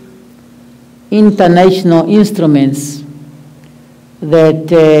international instruments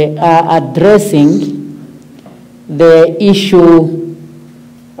that are addressing the issue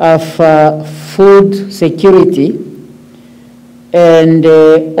of food security, and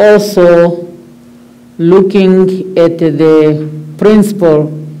also looking at the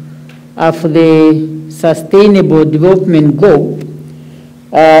principle of the Sustainable Development Goal,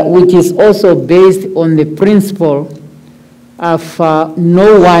 which is also based on the principle of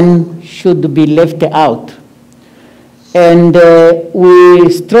no one should be left out. And we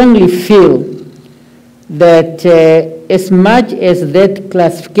strongly feel that as much as that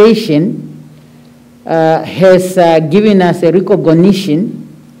classification has given us a recognition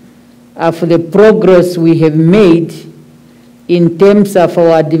of the progress we have made in terms of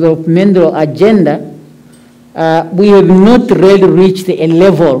our developmental agenda, we have not really reached a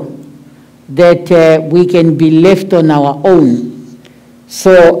level that we can be left on our own.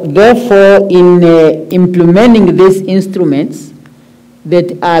 So therefore, in implementing these instruments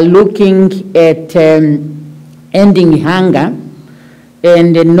that are looking at ending hunger,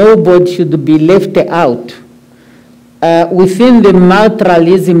 and nobody should be left out, within the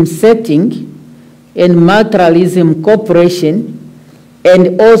multilateralism setting and multilateralism cooperation,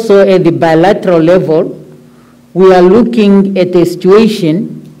 and also at the bilateral level, we are looking at a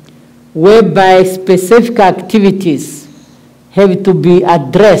situation whereby specific activities have to be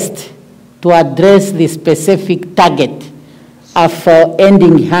addressed to address the specific target of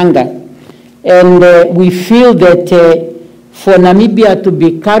ending hunger. And we feel that for Namibia to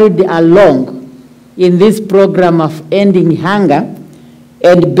be carried along in this program of ending hunger,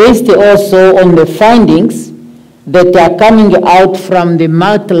 and based also on the findings that are coming out from the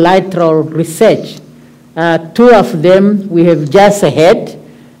multilateral research, two of them we have just had.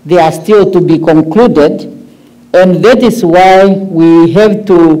 They are still to be concluded, and that is why we have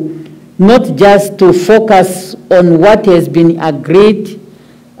to not just to focus on what has been agreed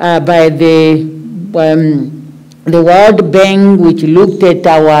by the World Bank, which looked at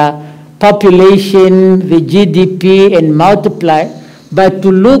our population, the GDP, and multiply, but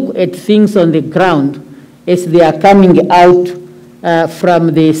to look at things on the ground as they are coming out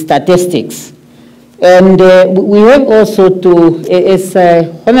from the statistics. And we have also to, as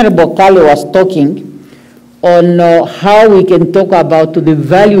Honorable Kale was talking, on how we can talk about the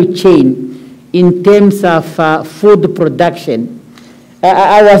value chain in terms of food production.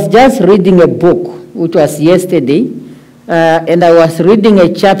 I was just reading a book, which was yesterday, and I was reading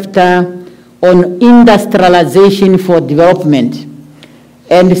a chapter on industrialization for development.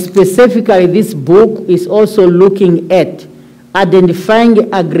 And specifically, this book is also looking at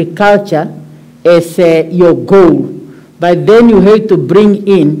identifying agriculture as your goal. But then you have to bring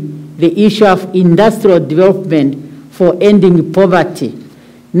in the issue of industrial development for ending poverty.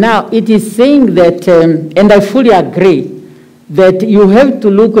 Now, it is saying that, and I fully agree, that you have to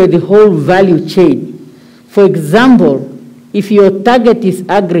look at the whole value chain. For example, if your target is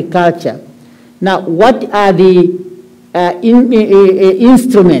agriculture, now what are the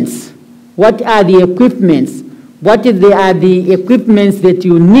instruments? What are the equipments? What are the equipments that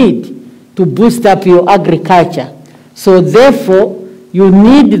you need to boost up your agriculture? So therefore, you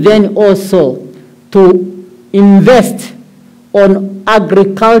need then also to invest on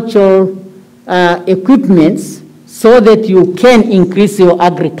agricultural equipments so that you can increase your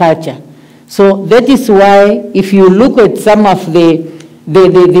agriculture. So that is why if you look at some of the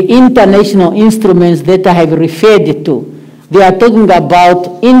international instruments that I have referred to, they are talking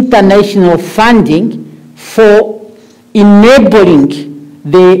about international funding for enabling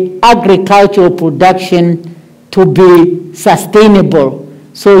the agricultural production to be sustainable.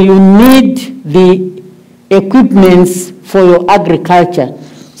 So you need the equipments for your agriculture.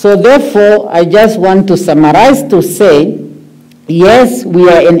 So therefore, I just want to summarize to say, yes, we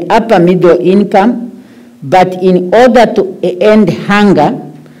are in upper middle income, but in order to end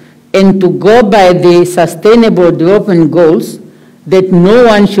hunger and to go by the sustainable development goals, that no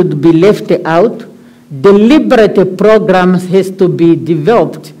one should be left out, deliberate programs has to be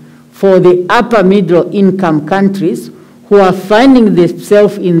developed for the upper middle income countries who are finding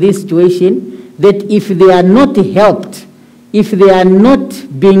themselves in this situation, that if they are not helped, if they are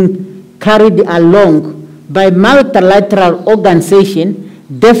not being carried along by multilateral organization,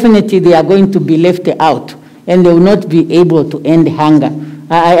 definitely they are going to be left out and they will not be able to end hunger.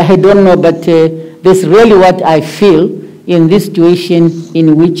 I don't know, but that's really what I feel in this situation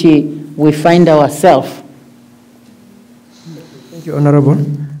in which we find ourselves. Thank you, Honorable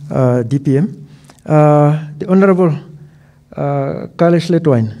DPM. The Honorable Kale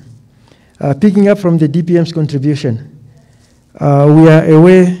Schletwine, picking up from the DPM's contribution, we are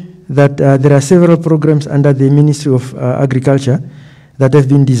aware that there are several programs under the Ministry of Agriculture that have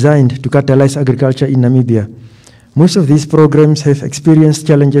been designed to catalyze agriculture in Namibia. Most of these programs have experienced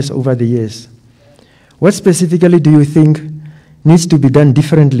challenges over the years. What specifically do you think needs to be done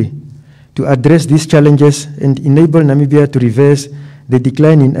differently to address these challenges and enable Namibia to reverse the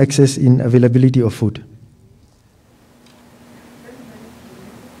decline in access in availability of food?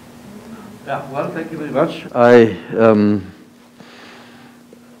 Yeah, well, thank you very much. I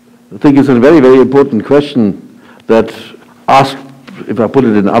think it's a very, very important question that asks, if I put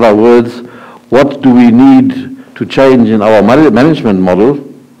it in other words, what do we need to change in our management model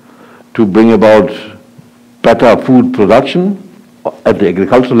to bring about better food production at the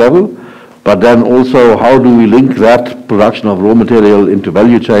agricultural level, but then also how do we link that production of raw material into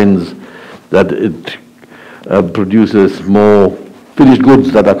value chains that it produces more finished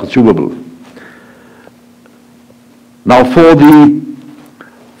goods that are consumable. Now for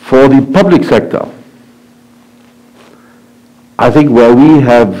the public sector, I think where we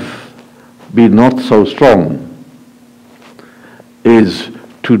have been not so strong is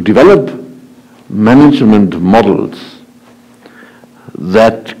to develop management models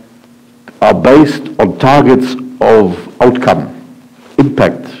that are based on targets of outcome,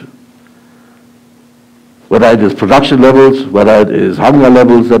 impact, whether it is production levels, whether it is hunger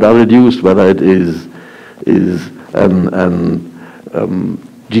levels that are reduced, whether it is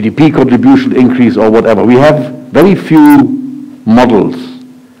GDP contribution increase or whatever. We have very few models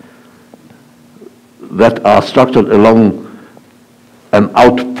that are structured along an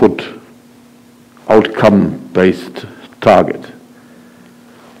outcome-based target.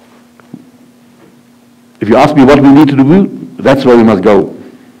 If you ask me what we need to do, that's where we must go.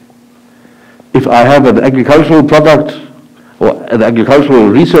 If I have an agricultural product or an agricultural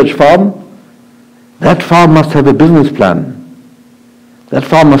research farm, that farm must have a business plan. That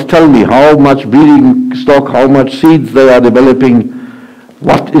farm must tell me how much breeding stock, how much seeds they are developing,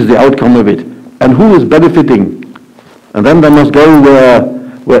 what is the outcome of it, and who is benefiting. And then they must go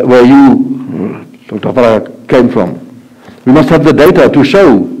where you, Dr. Farah, came from. We must have the data to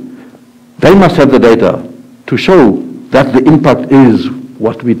show, they must have the data to show that the impact is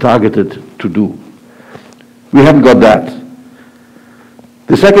what we targeted to do. We haven't got that.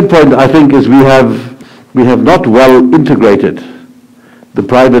 The second point, I think, is we have not well integrated the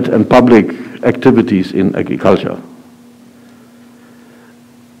private and public activities in agriculture.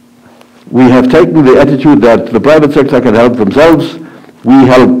 We have taken the attitude that the private sector can help themselves, we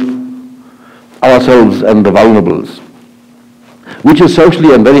help ourselves and the vulnerables, which is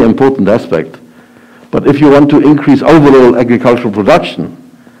socially a very important aspect. But if you want to increase overall agricultural production,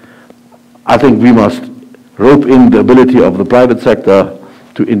 I think we must rope in the ability of the private sector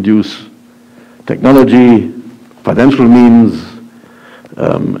to induce technology, financial means,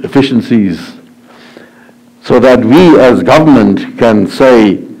 efficiencies, so that we as government can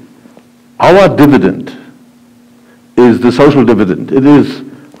say our dividend is the social dividend. It is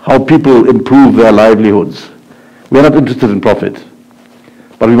how people improve their livelihoods. We are not interested in profit,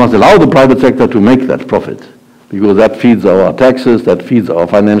 but we must allow the private sector to make that profit, because that feeds our taxes, that feeds our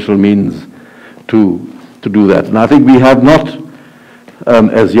financial means to do that. And I think we have not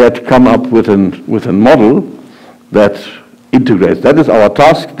as yet come up with a model that integrates. That is our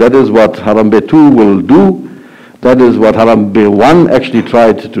task. That is what Harambee 2 will do. That is what Harambee 1 actually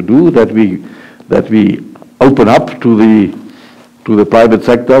tried to do, that we open up to the private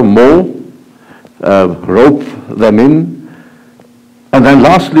sector more, rope them in. And then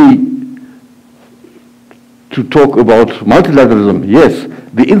lastly, to talk about multilateralism, yes,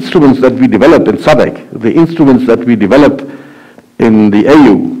 the instruments that we develop in SADC, the instruments that we develop in the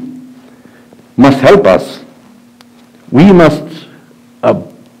AU must help us. We must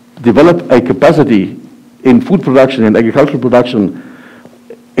develop a capacity in food production, in agricultural production,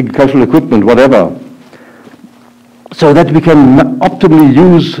 agricultural equipment, whatever, so that we can optimally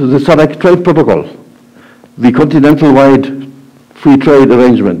use the SADC trade protocol, the continental-wide free trade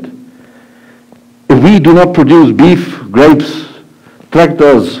arrangement. If we do not produce beef, grapes,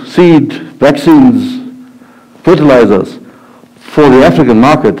 tractors, seed, vaccines, fertilizers for the African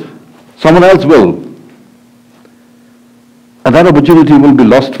market, someone else will. And that opportunity will be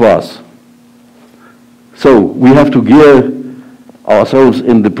lost for us. So we have to gear ourselves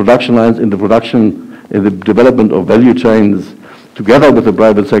in the production lines, in the development of value chains, together with the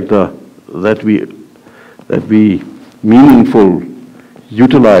private sector, that we meaningful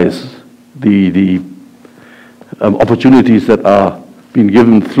utilize the opportunities that are being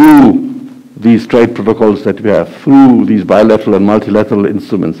given through these trade protocols that we have, through these bilateral and multilateral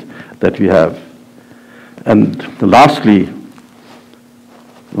instruments that we have. And lastly,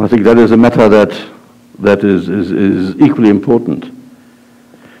 I think that is a matter that is equally important.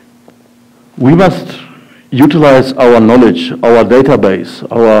 We must utilize our knowledge, our database,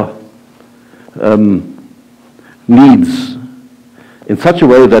 our needs in such a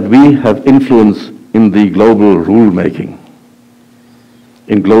way that we have influence in the global rule-making,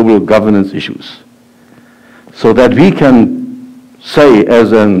 in global governance issues, so that we can say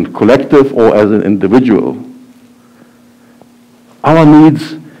as a collective or as an individual, our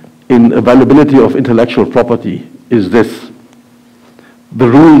needs in availability of intellectual property is this. the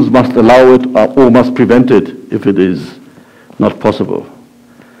rules must allow it or must prevent it if it is not possible.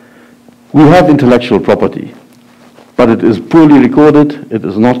 We have intellectual property, but it is poorly recorded, it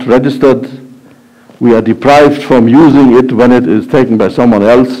is not registered. We are deprived from using it when it is taken by someone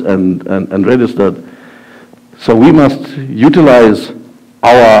else and registered. So we must utilize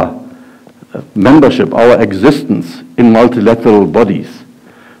our membership, our existence in multilateral bodies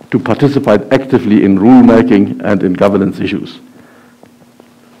to participate actively in rulemaking and in governance issues.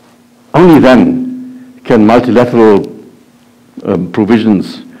 Only then can multilateral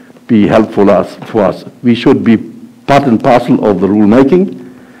provisions be helpful for us. We should be part and parcel of the rulemaking,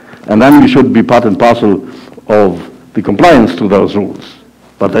 and then we should be part and parcel of the compliance to those rules.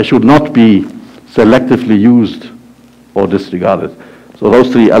 But they should not be selectively used or disregarded. So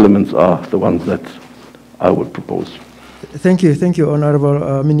those three elements are the ones that I would propose. Thank you,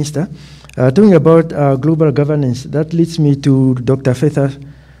 Honorable Minister. Talking about global governance, that leads me to Dr.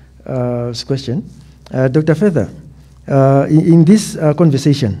 Fetha's question. Dr. Fetha, in this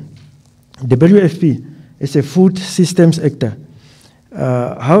conversation, the WFP is a food systems actor.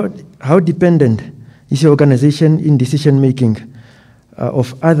 How dependent is your organization in decision-making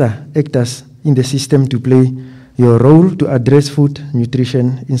of other actors in the system to play your role to address food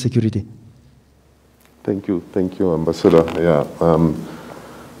nutrition insecurity? Thank you, Ambassador. Yeah,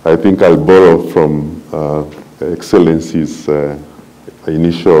 I think I'll borrow from Excellency's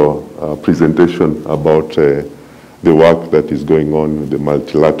initial presentation about the work that is going on with the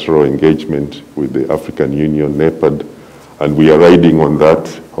multilateral engagement with the African Union, NEPAD, and we are riding on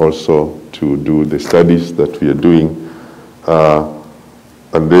that also to do the studies that we are doing.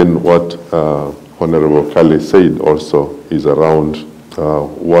 And then what Honorable Kale said also is around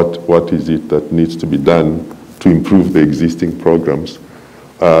what is it that needs to be done to improve the existing programs.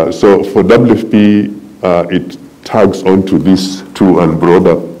 So for WFP, it tags onto these two and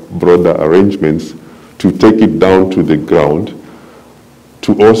broader arrangements to take it down to the ground,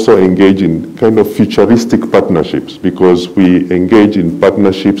 to also engage in kind of futuristic partnerships, because we engage in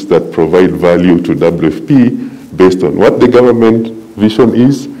partnerships that provide value to WFP based on what the government vision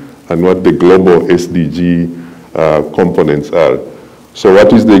is and what the global SDG components are. So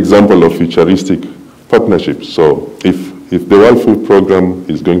what is the example of futuristic partnerships? So if the World Food Programme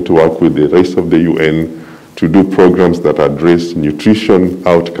is going to work with the rest of the UN to do programs that address nutrition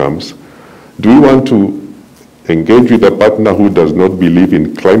outcomes, do we want to engage with a partner who does not believe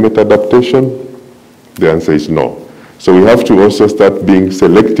in climate adaptation? The answer is no. So we have to also start being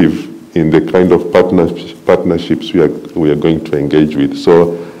selective in the kind of partnerships we are going to engage with.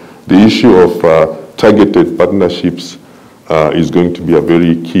 So the issue of targeted partnerships is going to be a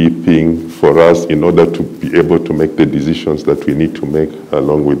very key thing for us in order to be able to make the decisions that we need to make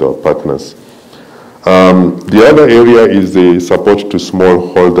along with our partners. The other area is the support to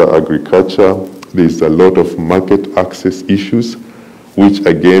smallholder agriculture. There's a lot of market access issues, which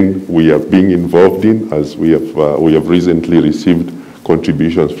again we are being involved in, as we have recently received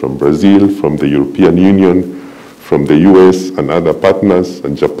contributions from Brazil, from the European Union, from the US and other partners,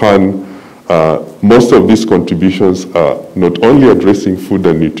 and Japan. Most of these contributions are not only addressing food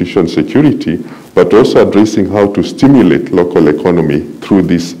and nutrition security, but also addressing how to stimulate local economy through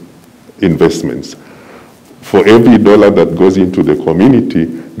these investments. For every dollar that goes into the community,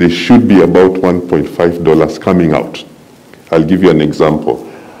 there should be about $1.5 coming out. I'll give you an example.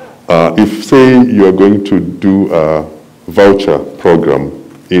 If, say, you are going to do a voucher program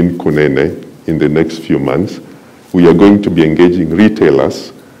in Kunene in the next few months, we are going to be engaging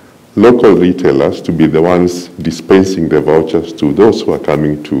retailers, local retailers, to be the ones dispensing the vouchers to those who are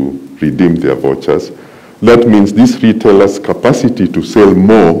coming to redeem their vouchers. That means these retailers' capacity to sell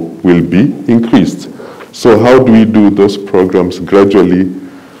more will be increased. So how do we do those programs gradually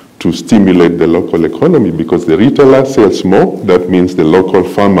to stimulate the local economy? Because the retailer sells more, that means the local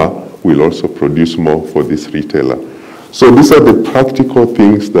farmer will also produce more for this retailer. So these are the practical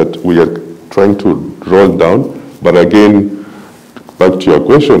things that we are trying to roll down. But again, back to your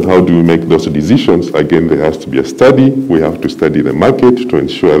question, how do we make those decisions? Again, there has to be a study. We have to study the market to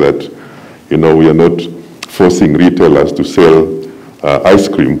ensure that, we are not forcing retailers to sell ice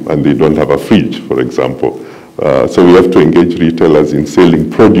cream and they don't have a fridge, for example. So we have to engage retailers in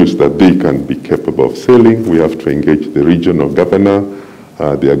selling produce that they can be capable of selling. We have to engage the regional governor,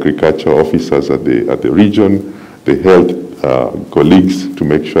 the agriculture officers at the region, the health colleagues, to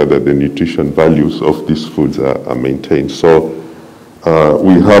make sure that the nutrition values of these foods are maintained. So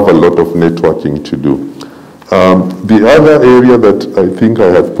we have a lot of networking to do. The other area that I think I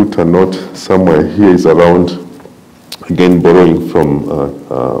have put a note somewhere here is around, again borrowing from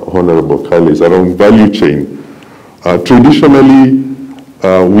Honorable Kale, is around value chain. Traditionally,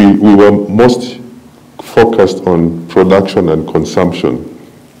 we were most focused on production and consumption.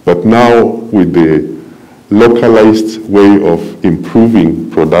 But now with the localized way of improving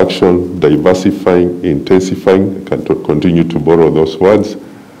production, diversifying, intensifying, I can continue to borrow those words,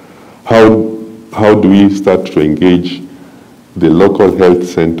 how do we start to engage the local health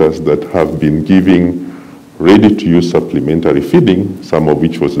centers that have been giving ready-to-use supplementary feeding, some of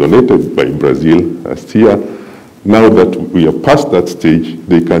which was donated by Brazil last year. Now that we are past that stage,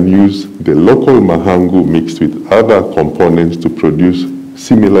 they can use the local mahangu mixed with other components to produce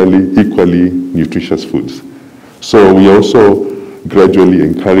similarly, equally nutritious foods. So we are also gradually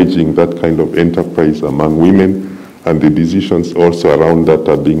encouraging that kind of enterprise among women, and the decisions also around that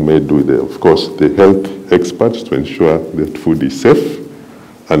are being made with, of course, the health experts to ensure that food is safe,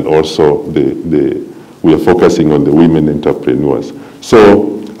 and also we are focusing on the women entrepreneurs.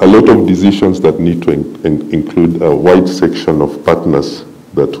 So a lot of decisions that need to include a wide section of partners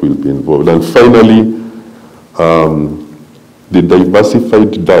that will be involved. And finally, the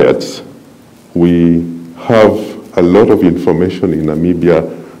diversified diets. We have a lot of information in Namibia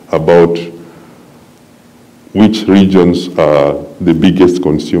about which regions are the biggest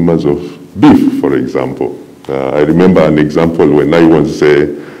consumers of beef, for example. I remember an example when I was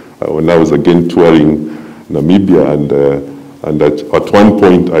again touring Namibia, and at one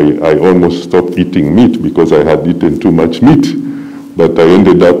point I almost stopped eating meat because I had eaten too much meat. But I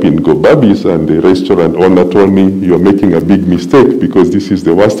ended up in Gobabi's, and the restaurant owner told me, "You're making a big mistake because this is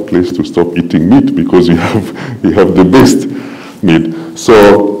the worst place to stop eating meat because you have the best meat."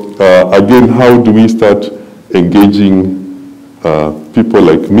 So again, how do we start engaging people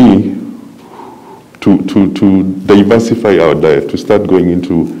like me to diversify our diet, to start going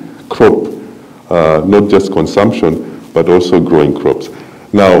into crop, not just consumption, but also growing crops.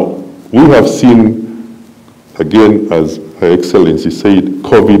 Now, we have seen, again, as Her Excellency said,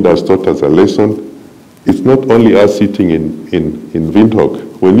 COVID has taught us a lesson. It's not only us sitting in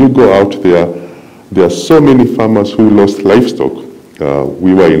Windhoek. When you go out there are so many farmers who lost livestock.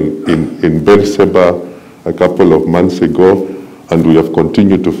 We were in Berseba a couple of months ago, and we have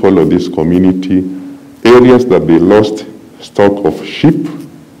continued to follow this community. Areas that they lost stock of sheep,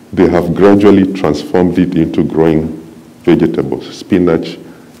 they have gradually transformed it into growing vegetables, spinach,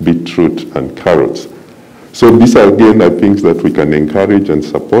 beetroot, and carrots. So these are, again, things that we can encourage and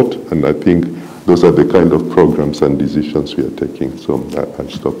support, and I think those are the kind of programs and decisions we are taking. So I'll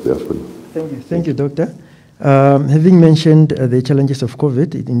stop there for now. Thank you. Thank you, Doctor. Having mentioned the challenges of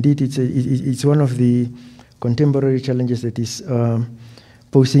COVID, indeed it's one of the contemporary challenges that is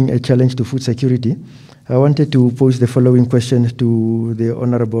posing a challenge to food security. I wanted to pose the following question to the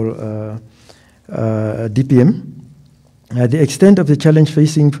Honorable DPM. The extent of the challenge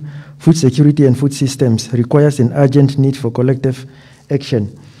facing food security and food systems requires an urgent need for collective action,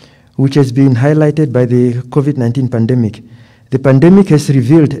 which has been highlighted by the COVID-19 pandemic. The pandemic has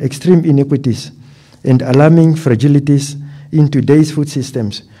revealed extreme inequities and alarming fragilities in today's food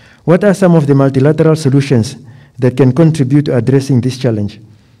systems. What are some of the multilateral solutions that can contribute to addressing this challenge?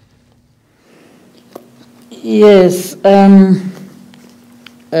 Yes.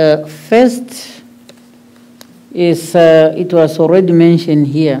 First, it was already mentioned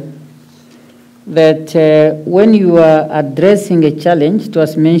here that when you are addressing a challenge, it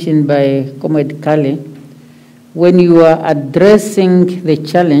was mentioned by Comrade Kale, when you are addressing the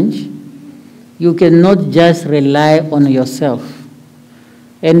challenge, you cannot just rely on yourself.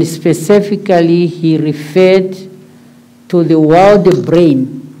 And specifically, he referred to the world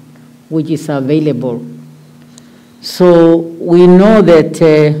brain which is available. So we know that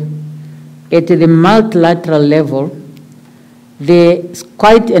at the multilateral level, there's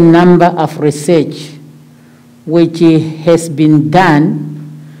quite a number of research which has been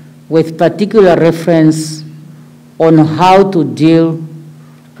done with particular reference on how to deal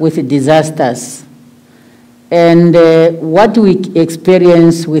with disasters. And what we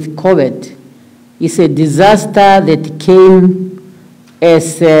experienced with COVID is a disaster that came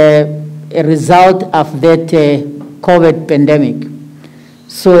as a result of that COVID pandemic.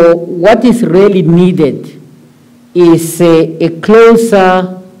 So what is really needed is a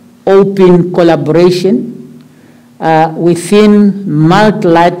closer, open collaboration within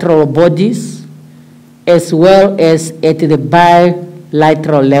multilateral bodies as well as at the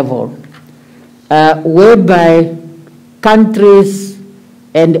bilateral level, whereby countries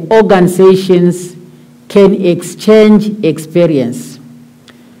and organizations can exchange experience,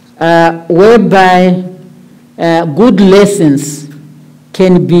 whereby good lessons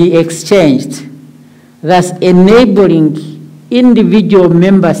can be exchanged, thus enabling individual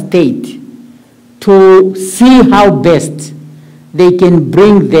member states to see how best they can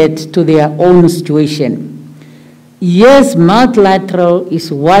bring that to their own situation. Yes, multilateral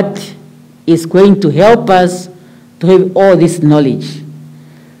is what is going to help us to have all this knowledge.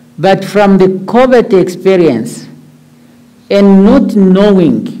 But from the COVID experience, and not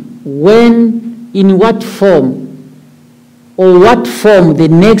knowing when, in what form, or what form the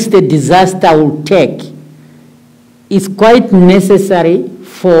next disaster will take, is quite necessary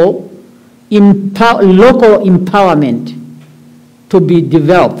for local empowerment to be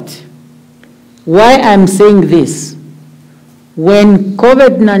developed. Why I'm saying this? When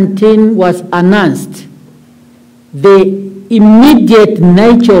COVID-19 was announced, the immediate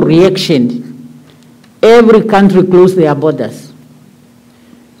natural reaction, every country closed their borders.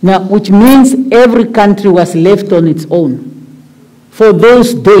 Now, which means every country was left on its own. For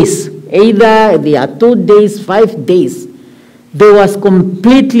those days, either they are 2 days, 5 days, there was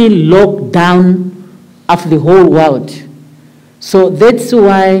completely locked down of the whole world. So that's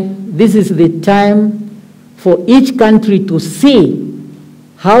why this is the time for each country to see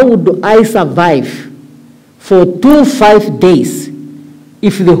how do I survive for 5 days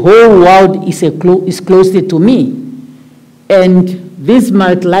if the whole world is closed to me. And these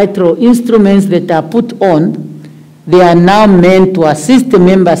multilateral instruments that are put on, they are now meant to assist the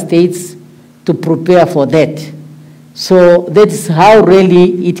member states to prepare for that. So that's how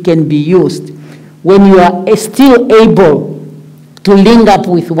really it can be used. When you are still able to link up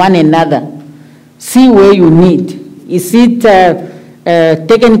with one another, see where you need. Is it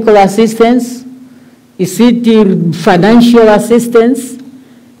technical assistance? Is it financial assistance?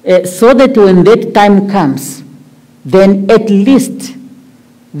 So that when that time comes, then at least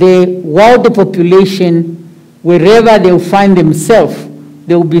the world population, wherever they will find themselves,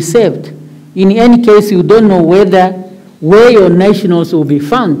 they will be saved. In any case, you don't know where your nationals will be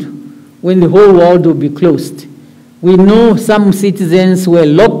found when the whole world will be closed. We know some citizens were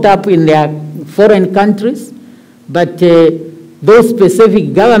locked up in their foreign countries, but those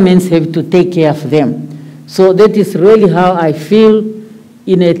specific governments have to take care of them. So that is really how I feel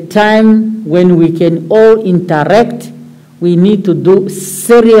in a time when we can all interact. We need to do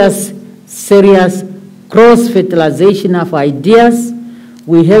serious cross-fertilization of ideas.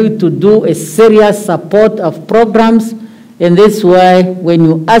 We have to do a serious support of programs, and that's why when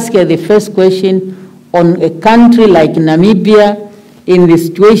you ask the first question on a country like Namibia, in the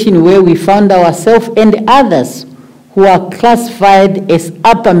situation where we found ourselves and others who are classified as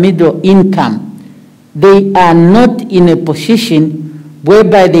upper middle income, they are not in a position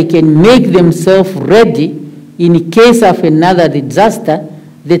whereby they can make themselves ready in case of another disaster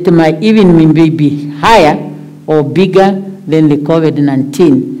that might even be higher or bigger than the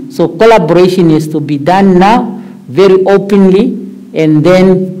COVID-19. So collaboration is to be done now very openly and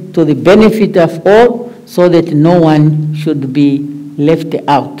then to the benefit of all so that no one should be left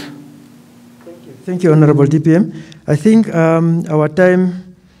out. Thank you. Thank you, Honorable DPM. I think our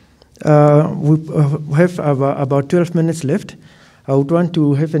time, we have about 12 minutes left. I would want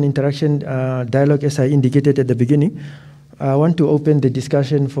to have an interaction dialogue as I indicated at the beginning. I want to open the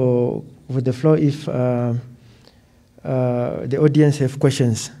discussion for the floor if the audience have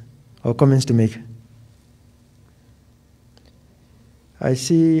questions or comments to make. I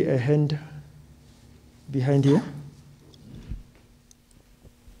see a hand behind you.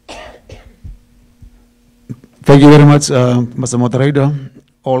 Thank you very much, Mr. Moderator.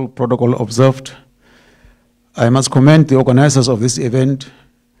 All protocol observed. I must commend the organizers of this event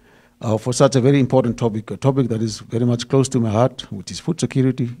for such a very important topic, a topic that is very much close to my heart, which is food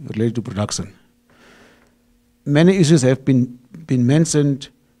security related to production. Many issues have been mentioned,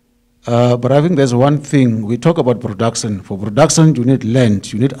 but I think there's one thing. We talk about production. For production, you need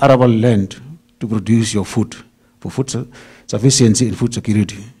land. You need arable land to produce your food, for food sufficiency and food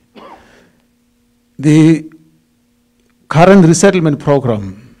security. The current resettlement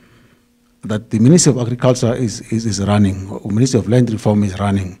program that the Ministry of Agriculture is running, or Ministry of Land Reform is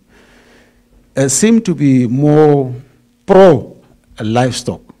running, seem to be more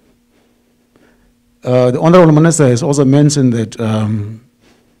pro-livestock. The Honorable Minister has also mentioned that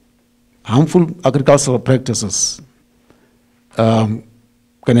harmful agricultural practices can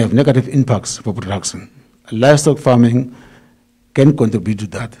have negative impacts for production. Livestock farming can contribute to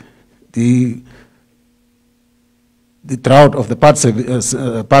that. The drought of the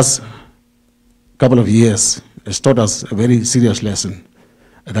past couple of years has taught us a very serious lesson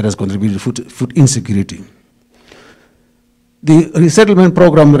that has contributed to food insecurity. The resettlement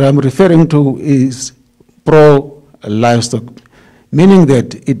program that I'm referring to is pro-livestock, meaning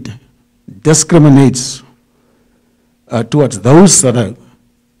that it discriminates towards those that are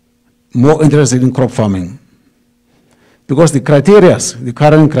more interested in crop farming. Because the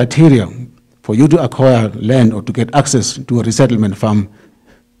current criteria for you to acquire land or to get access to a resettlement farm,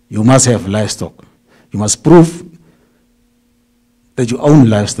 you must have livestock. You must prove that you own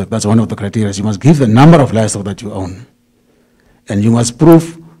livestock. That's one of the criteria. You must give the number of livestock that you own. And you must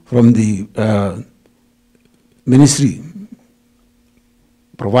prove from the ministry,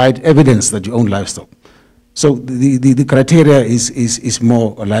 provide evidence that you own livestock. So the criteria is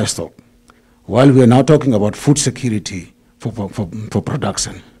more livestock. While we are now talking about food security for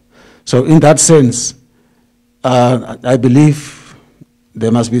production. So in that sense, I believe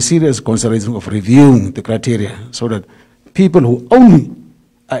there must be serious consideration of reviewing the criteria so that people who only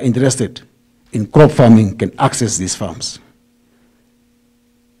are interested in crop farming can access these farms.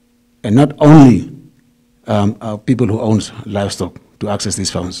 And not only people who own livestock to access these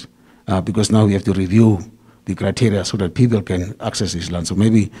farms, because now we have to review the criteria so that people can access this land. So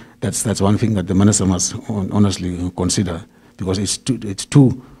maybe that's one thing that the minister must honestly consider, because it's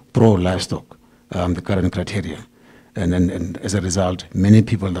too pro-livestock, the current criteria. And as a result, many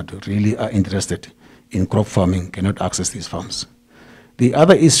people that really are interested in crop farming cannot access these farms. The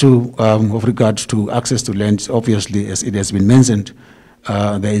other issue with regards to access to land, obviously, as it has been mentioned,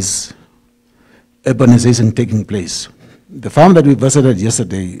 there is urbanization taking place. The farm that we visited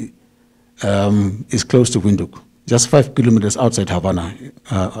yesterday is close to Windhoek, just 5 kilometers outside Havana,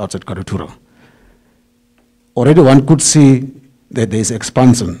 outside Karatura. Already one could see that there is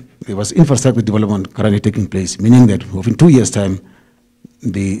expansion. There was infrastructure development currently taking place, meaning that within 2 years' time,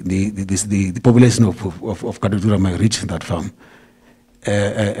 the population of Karatura might reach that farm.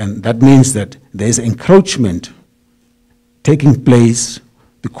 And that means that there is encroachment taking place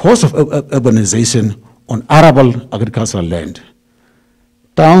because of urbanization on arable agricultural land.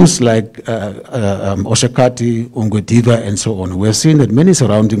 Towns like Oshakati, Ongwediva, and so on, we've seen that many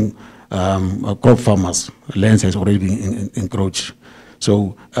surrounding crop farmers' lands has already been encroached.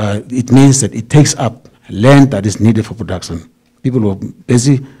 So it means that it takes up land that is needed for production. People were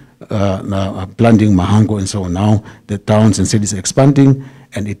busy planting mahango and so on. Now the towns and cities are expanding,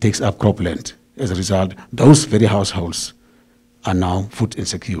 and it takes up cropland. As a result, those very households are now food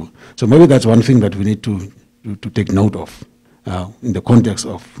insecure. So maybe that's one thing that we need to take note of in the context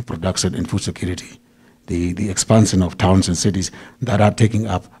of production and food security, the expansion of towns and cities that are taking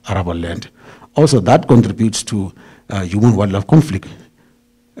up arable land. Also, that contributes to human-wildlife conflict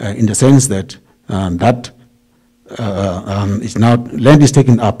in the sense that is now land is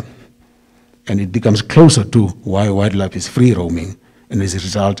taken up, and it becomes closer to why wildlife is free roaming, and as a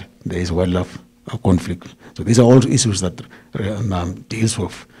result, there is wildlife conflict. So these are all issues that deals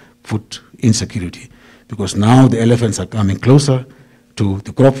with food insecurity, because now the elephants are coming closer to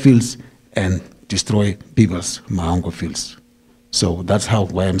the crop fields and destroy people's mahango fields. So that's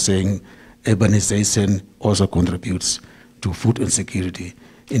why I'm saying urbanization also contributes to food insecurity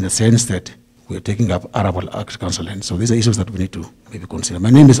in the sense that we're taking up arable agricultural land. So these are issues that we need to maybe consider. My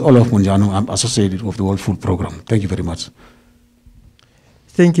name is Olaf Munjano. I'm associated with the World Food Program. Thank you very much.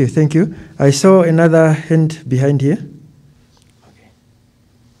 Thank you, thank you. I saw another hand behind here.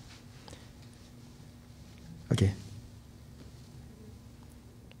 Okay.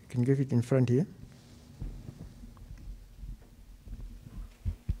 You can give it in front here.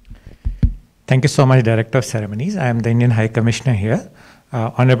 Thank you so much, Director of Ceremonies. I am the Indian High Commissioner here.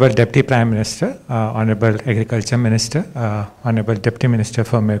 Honorable Deputy Prime Minister, Honorable Agriculture Minister, Honorable Deputy Minister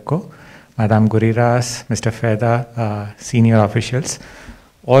for Mirko, Madam Gurirab, Mr. Feda, senior officials.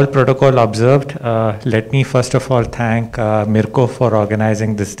 All protocol observed. Let me first of all thank Mirko for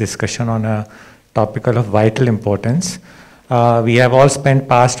organizing this discussion on a topical of vital importance. We have all spent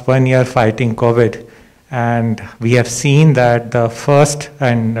past 1 year fighting COVID, and we have seen that the first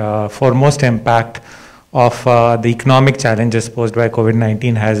and foremost impact of the economic challenges posed by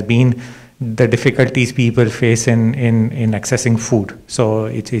COVID-19 has been the difficulties people face in accessing food. So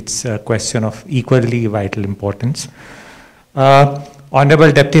it's a question of equally vital importance.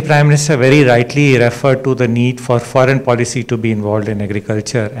 Honorable Deputy Prime Minister very rightly referred to the need for foreign policy to be involved in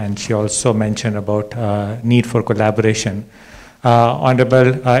agriculture, and she also mentioned about need for collaboration.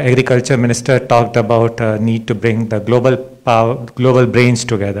 Honorable Agriculture Minister talked about need to bring the global brains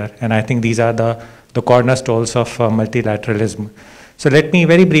together, and I think these are the cornerstones of multilateralism. So let me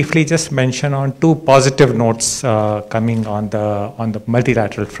very briefly just mention on two positive notes coming on the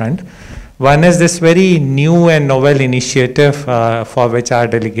multilateral front. One is this very new and novel initiative for which our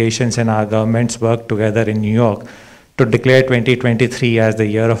delegations and our governments work together in New York to declare 2023 as the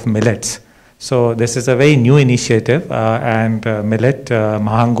year of millets. So this is a very new initiative, and millet,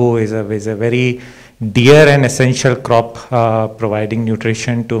 mahango, is a very dear and essential crop providing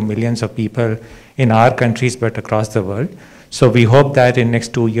nutrition to millions of people in our countries but across the world. So we hope that in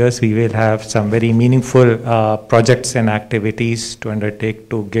next 2 years we will have some very meaningful projects and activities to undertake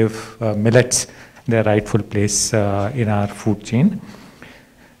to give millets their rightful place in our food chain.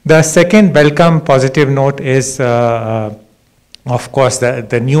 The second welcome positive note is, of course,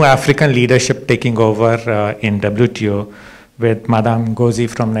 the new African leadership taking over in WTO, with Madame Ngozi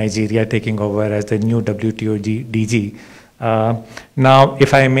from Nigeria taking over as the new WTO DG. Now,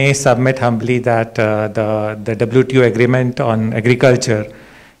 if I may submit humbly that the WTO agreement on agriculture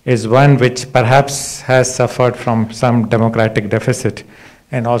is one which perhaps has suffered from some democratic deficit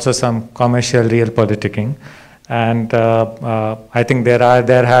and also some commercial real politicking. And I think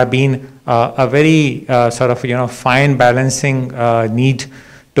there have been a very sort of fine balancing need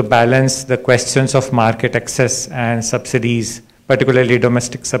to balance the questions of market access and subsidies, particularly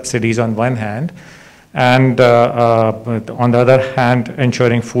domestic subsidies on one hand, and on the other hand,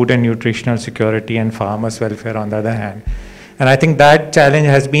 ensuring food and nutritional security and farmers' welfare on the other hand. And I think that challenge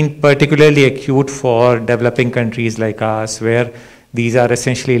has been particularly acute for developing countries like ours, where these are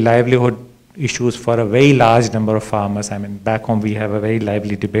essentially livelihood issues for a very large number of farmers. I mean, back home we have a very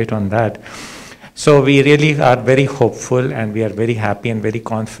lively debate on that. So we really are very hopeful, and we are very happy and very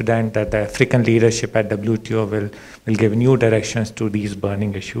confident that the African leadership at WTO will give new directions to these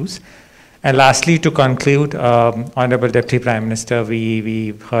burning issues. And lastly, to conclude, Honorable Deputy Prime Minister,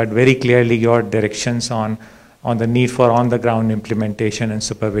 we heard very clearly your directions on the need for on-the-ground implementation and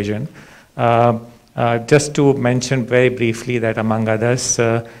supervision. Just to mention very briefly that among others,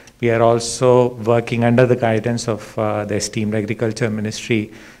 we are also working under the guidance of the esteemed Agriculture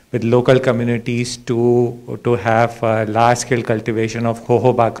Ministry with local communities to have large-scale cultivation of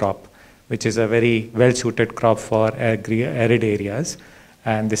jojoba crop, which is a very well-suited crop for arid areas.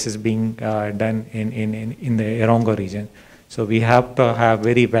 And this is being done in the Erongo region. So we have to have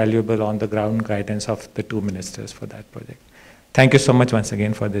very valuable on-the-ground guidance of the two ministers for that project. Thank you so much once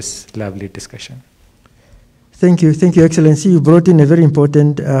again for this lovely discussion. Thank you, Excellency. You brought in a very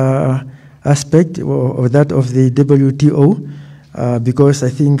important aspect of that of the WTO, because I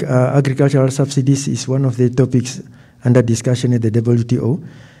think agricultural subsidies is one of the topics under discussion at the WTO,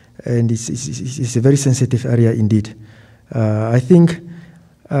 and it's a very sensitive area indeed. I think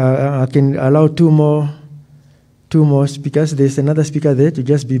I can allow two more speakers. There's another speaker there to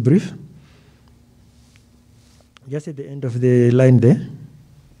just be brief. Just at the end of the line there.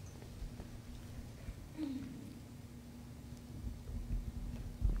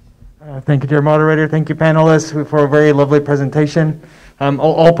 Thank you, dear moderator. Thank you, panelists, for a very lovely presentation.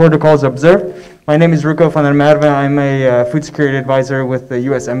 All protocols observed. My name is Ruko van der Merwe. I'm a food security advisor with the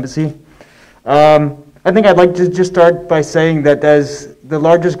U.S. Embassy. I think I'd like to just start by saying that as the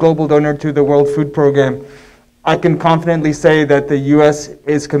largest global donor to the World Food Program, I can confidently say that the U.S.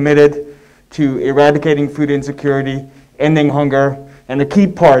 is committed to eradicating food insecurity, ending hunger, and the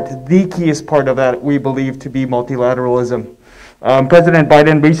keyest part of that we believe to be multilateralism. President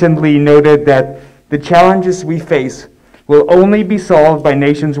Biden recently noted that the challenges we face will only be solved by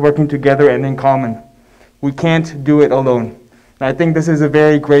nations working together and in common. We can't do it alone. And I think this is a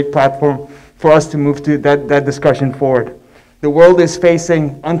very great platform for us to move to that discussion forward. The world is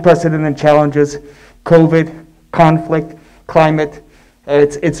facing unprecedented challenges: COVID, conflict, climate.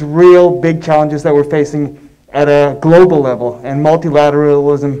 It's real big challenges that we're facing at a global level, and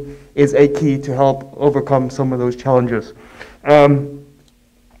multilateralism is a key to help overcome some of those challenges.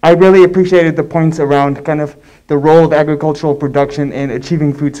 I really appreciated the points around kind of the role of agricultural production in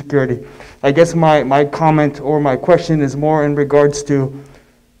achieving food security. I guess my comment or my question is more in regards to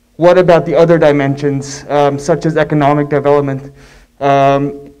what about the other dimensions, such as economic development,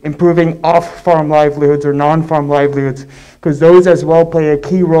 improving off-farm livelihoods or non-farm livelihoods, because those as well play a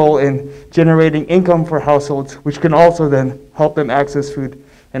key role in generating income for households, which can also then help them access food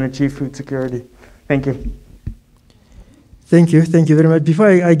and achieve food security. Thank you. Thank you very much. Before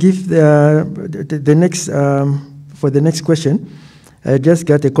I give the next, for the next question, I just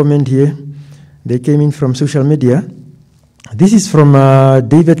got a comment here. They came in from social media. This is from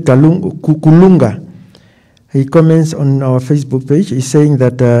David Kulunga. He comments on our Facebook page. He's saying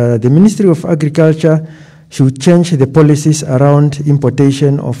that the Ministry of Agriculture should change the policies around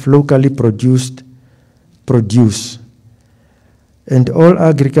importation of locally produced produce. And all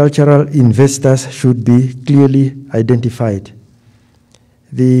agricultural investors should be clearly identified.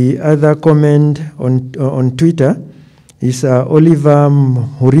 The other comment on Twitter is Oliver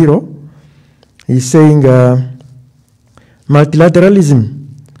Muriro. He's saying multilateralism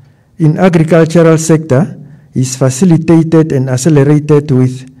in agricultural sector is facilitated and accelerated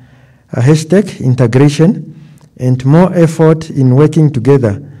with #integration and more effort in working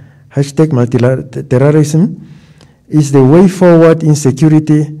together. #multilateralism is the way forward in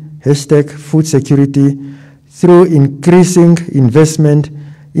security, #food security, through increasing investment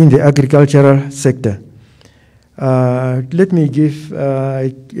in the agricultural sector. Let me give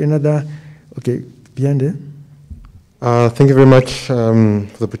another, okay, behind there. Thank you very much for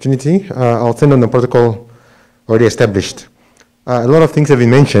the opportunity. I'll send on the protocol already established. A lot of things have been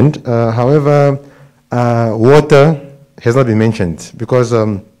mentioned. However, water has not been mentioned because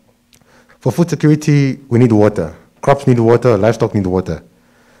for food security, we need water. Crops need water, livestock need water.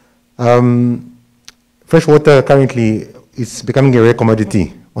 Fresh water currently is becoming a rare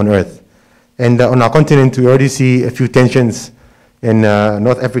commodity on Earth. And on our continent, we already see a few tensions in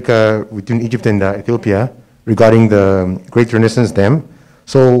North Africa between Egypt and Ethiopia regarding the Great Renaissance Dam.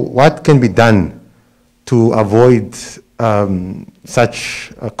 So what can be done to avoid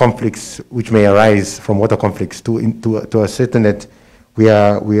such conflicts which may arise from water conflicts to ascertain that we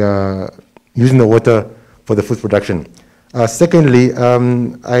are using the water for the food production? Secondly,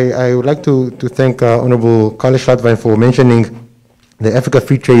 I would like to thank Honorable Carl Schlatwein for mentioning the Africa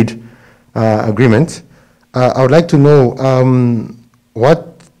Free Trade Agreement. I would like to know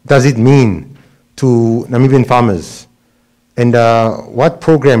what does it mean to Namibian farmers, and what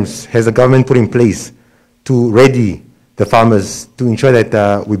programs has the government put in place to ready the farmers to ensure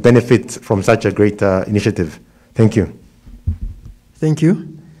that we benefit from such a great initiative? Thank you. Thank you.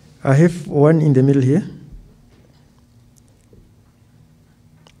 I have one in the middle here.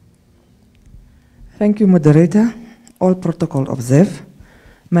 Thank you, moderator. All protocol observed.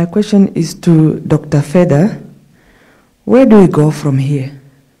 My question is to Dr. Feder. Where do we go from here?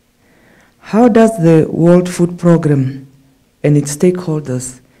 How does the World Food Programme and its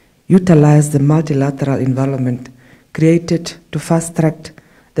stakeholders utilize the multilateral environment created to fast-track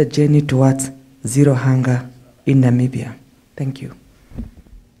the journey towards zero hunger in Namibia? Thank you.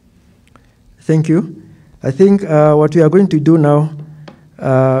 Thank you. I think what we are going to do now,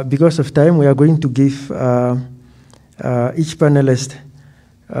 because of time, we are going to give each panelist,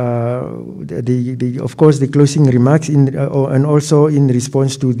 of course, the closing remarks and also in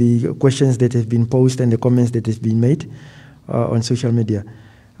response to the questions that have been posed and the comments that have been made on social media.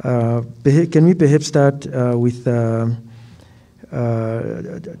 Can we perhaps start with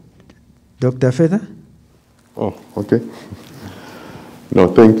Dr. Feder? Oh, okay. No,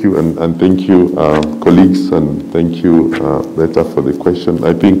 thank you, and thank you, colleagues, and thank you, Beta, for the question.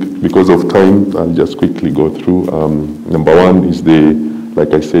 I think because of time, I'll just quickly go through. Number one is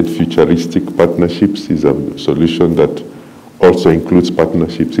like I said, futuristic partnerships is a solution that also includes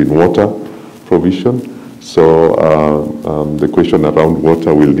partnerships in water provision. So the question around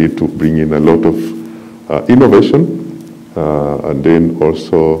water will need to bring in a lot of innovation, and then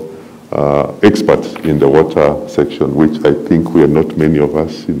also experts in the water section, which I think we are not many of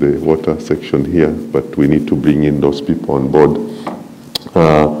us in the water section here, but we need to bring in those people on board.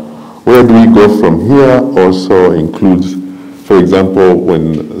 Where do we go from here also includes, for example,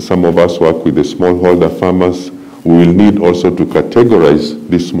 when some of us work with the smallholder farmers, we will need also to categorize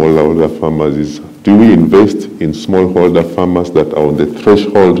these smallholder farmers. Do we invest in smallholder farmers that are on the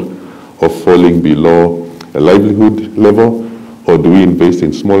threshold of falling below a livelihood level? Or do we invest in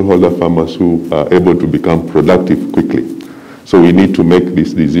smallholder farmers who are able to become productive quickly? So we need to make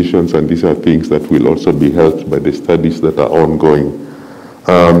these decisions, and these are things that will also be helped by the studies that are ongoing.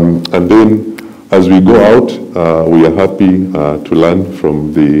 And then as we go out, we are happy to learn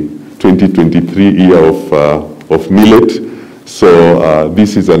from the 2023 year of millet. So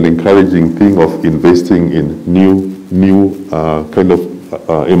this is an encouraging thing of investing in new kind of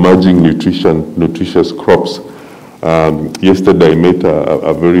emerging nutritious crops. Yesterday I met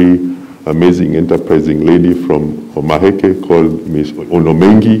a very amazing enterprising lady from Maheke called Ms.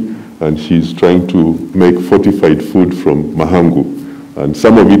 Onomengi, and she's trying to make fortified food from mahangu. And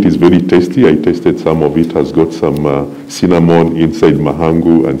some of it is very tasty. I tasted some of it, has got some cinnamon inside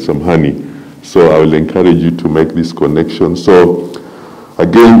mahangu and some honey. So I will encourage you to make this connection. So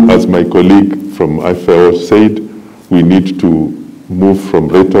again, as my colleague from IFAO said, we need to move from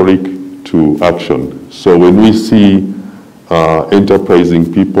rhetoric to action. So when we see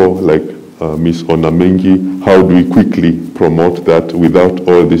enterprising people like Ms. Onamengi, how do we quickly promote that without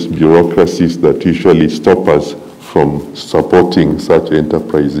all these bureaucracies that usually stop us from supporting such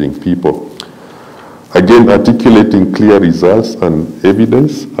enterprising people? Again, articulating clear results and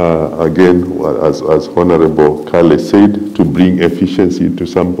evidence, again, as Honorable Kale said, to bring efficiency into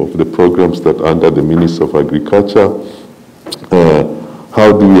some of the programs that are under the Ministry of Agriculture.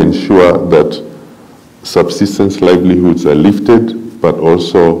 How do we ensure that subsistence livelihoods are lifted, but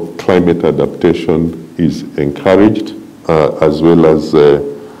also climate adaptation is encouraged, as well as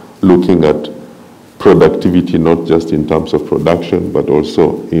looking at productivity, not just in terms of production, but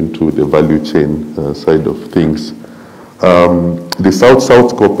also into the value chain side of things. The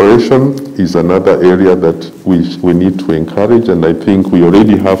South-South cooperation is another area that we need to encourage, and I think we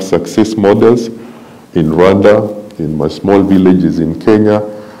already have success models in Rwanda, in my small villages in Kenya.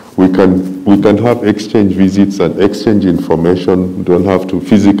 We can have exchange visits and exchange information. We don't have to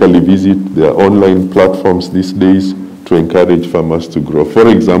physically visit. There are online platforms these days to encourage farmers to grow. For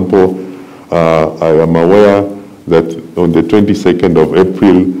example, I am aware that on the 22nd of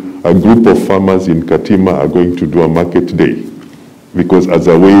April, a group of farmers in Katima are going to do a market day, because as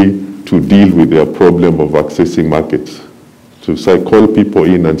a way to deal with their problem of accessing markets, to say, call people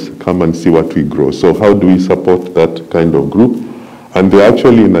in and come and see what we grow. So how do we support that kind of group? And they're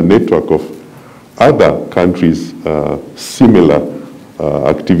actually in a network of other countries, similar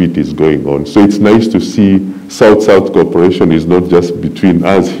activities going on. So it's nice to see South-South cooperation is not just between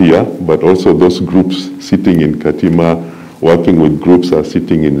us here, but also those groups sitting in Katima, working with groups are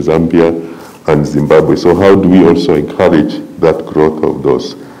sitting in Zambia and Zimbabwe. So how do we also encourage that growth of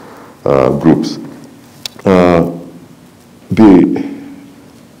those groups?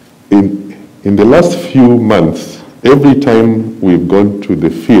 In the last few months, every time we've gone to the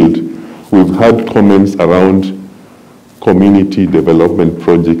field, we've had comments around community development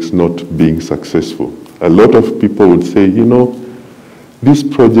projects not being successful. A lot of people would say, you know, these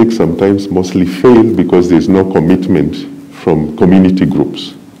projects sometimes mostly fail because there's no commitment from community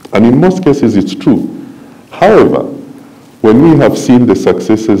groups. And in most cases, it's true. However, when we have seen the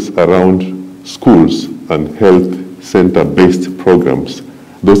successes around schools and health center-based programs,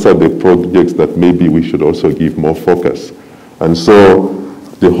 those are the projects that maybe we should also give more focus. And so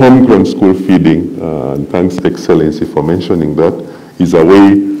the homegrown school feeding, and thanks Excellency for mentioning that, is a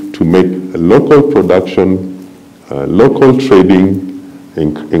way to make local production, local trading,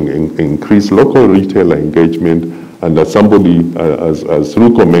 increase local retailer engagement, and as somebody, as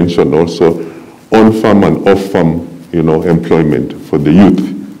Ruko mentioned also, on-farm and off-farm, employment for the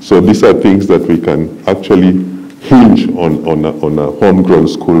youth. So these are things that we can actually hinge on a homegrown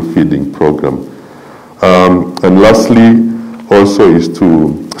school feeding program. And lastly, also is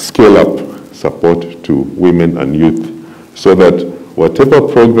to scale up support to women and youth, so that whatever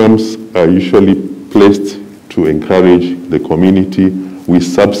programs are usually placed to encourage the community, we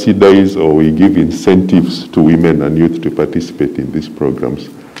subsidize or we give incentives to women and youth to participate in these programs.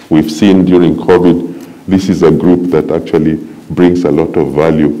 We've seen during COVID, this is a group that actually brings a lot of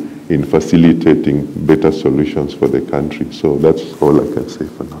value in facilitating better solutions for the country. So that's all I can say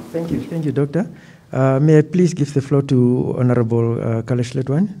for now. Thank you, Doctor. May I please give the floor to Honorable Kalesh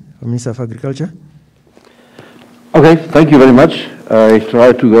Letwan, Minister of Agriculture. Okay, thank you very much. I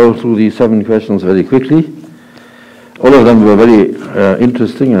tried to go through these 7 questions very quickly. All of them were very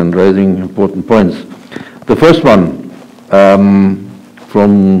interesting and raising important points. The first one,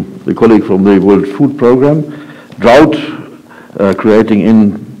 from the colleague from the World Food Programme, drought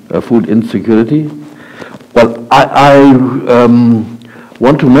creating food insecurity. Well, I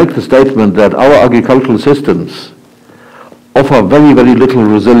want to make the statement that our agricultural systems offer very, very little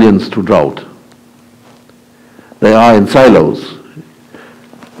resilience to drought. They are in silos.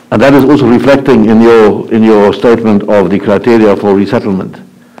 And that is also reflecting in your statement of the criteria for resettlement.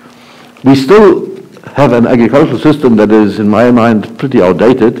 We still have an agricultural system that is, in my mind, pretty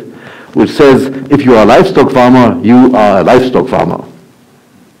outdated, which says if you are a livestock farmer, you are a livestock farmer.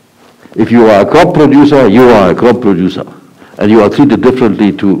 If you are a crop producer, you are a crop producer. And you are treated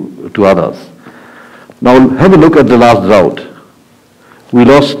differently to others. Now have a look at the last drought. We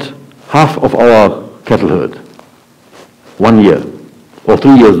lost half of our cattle herd. 1 year. Or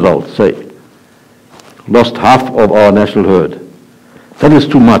 3 years drought, say. Lost half of our national herd. That is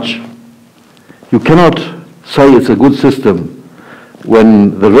too much. You cannot say it's a good system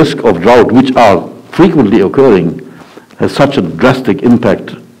when the risk of drought, which are frequently occurring, has such a drastic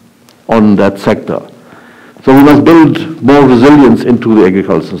impact on that sector. So we must build more resilience into the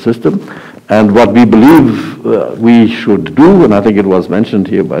agricultural system. And what we believe we should do, and I think it was mentioned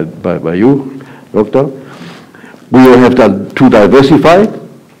here by you, Doctor, we have to diversify.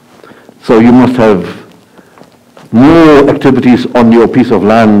 So you must have more activities on your piece of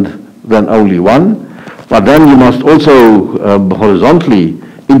land than only one. But then you must also horizontally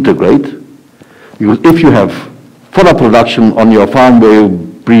integrate. Because if you have fodder production on your farm where you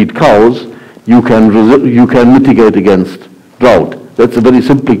breed cows, you can mitigate against drought. That's a very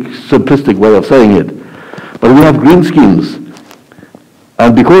simplistic way of saying it. But we have green schemes.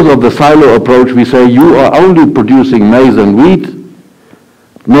 And because of the silo approach, we say you are only producing maize and wheat,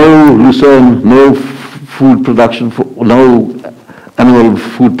 no lucerne, no food production, no annual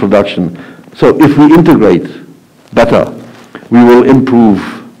food production. So if we integrate better, we will improve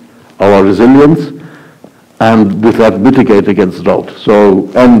our resilience and with that mitigate against drought. So,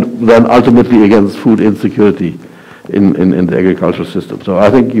 and then ultimately against food insecurity in the agricultural system. So I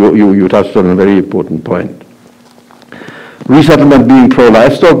think you touched on a very important point. Resettlement being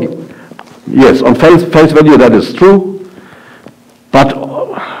pro-livestock, yes, on face value that is true, but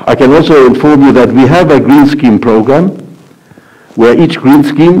I can also inform you that we have a green scheme program where each green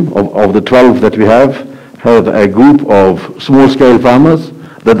scheme of the 12 that we have a group of small-scale farmers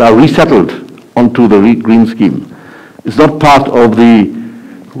that are resettled onto the green scheme. It's not part of the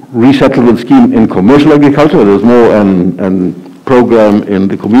resettlement scheme in commercial agriculture. There's more a program in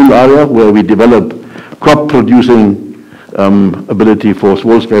the communal area where we develop crop-producing ability for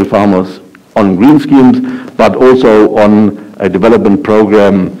small-scale farmers on green schemes, but also on a development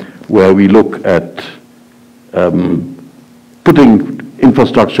program where we look at putting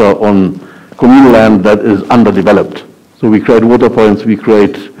infrastructure on communal land that is underdeveloped. So we create water points, we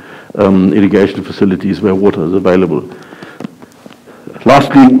create irrigation facilities where water is available.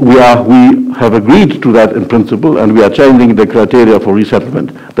 Lastly, we have agreed to that in principle, and we are changing the criteria for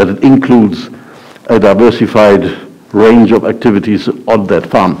resettlement, that it includes a diversified range of activities on that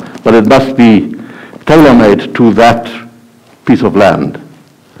farm. But it must be tailor-made to that piece of land.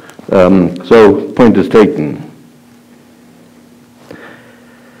 So, point is taken.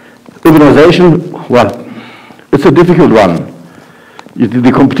 Urbanization, well, it's a difficult one.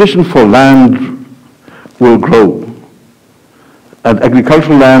 The competition for land will grow. And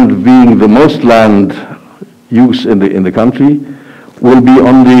agricultural land, being the most land use in the country, will be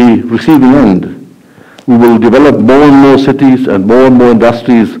on the receiving end. We will develop more and more cities and more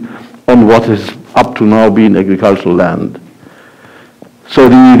industries on what has up to now been agricultural land. So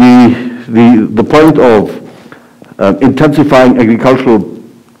the point of intensifying agricultural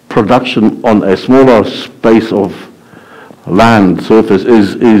production on a smaller space of land surface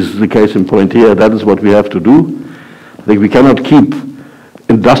is the case in point here. That is what we have to do. I think we cannot keep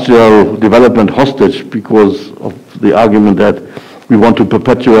industrial development hostage because of the argument that we want to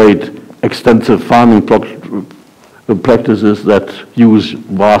perpetuate extensive farming practices that use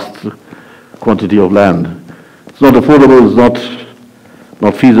vast quantity of land. It's not affordable, it's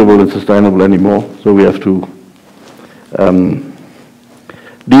not feasible and sustainable anymore, so we have to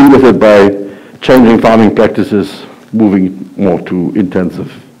deal with it by changing farming practices, moving more to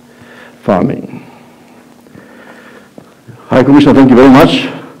intensive farming. High Commissioner, thank you very much.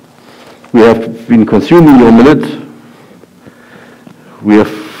 We have been consuming your millet. We have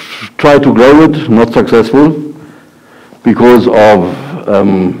tried to grow it, not successful, because of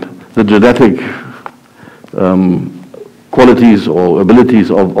the genetic qualities or abilities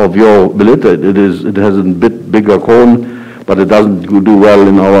of your millet. It has a bit bigger corn, but it doesn't do well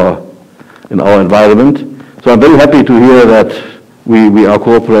in our environment. So I'm very happy to hear that we are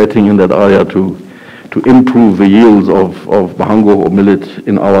cooperating in that area to improve the yields of mahango or millet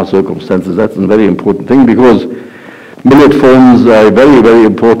in our circumstances. That's a very important thing because millet forms a very, very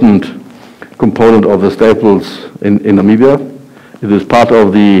important component of the staples in Namibia. It is part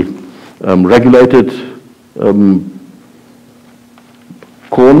of the regulated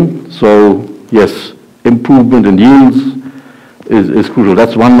corn. So yes, improvement in yields is crucial.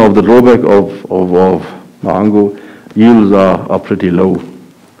 That's one of the drawbacks of mahango. Yields are pretty low.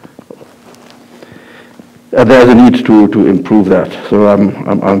 There's a need to improve that. So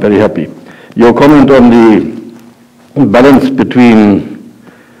I'm very happy. Your comment on the balance between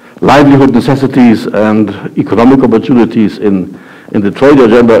livelihood necessities and economic opportunities in the trade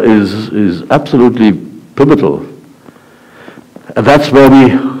agenda is absolutely pivotal. And that's where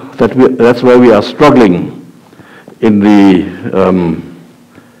we are struggling in the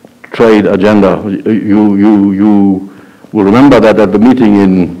trade agenda. You will remember that at the meeting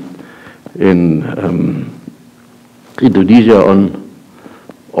in Indonesia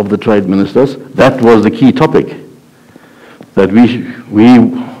of the trade ministers, that was the key topic. That we,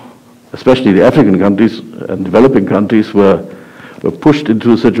 especially the African countries and developing countries, were pushed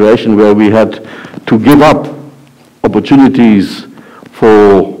into a situation where we had to give up opportunities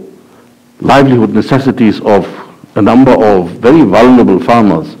for livelihood necessities of a number of very vulnerable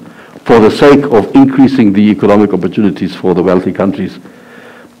farmers for the sake of increasing the economic opportunities for the wealthy countries.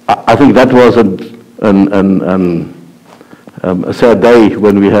 I think that was a sad day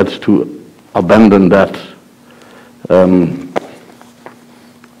when we had to abandon that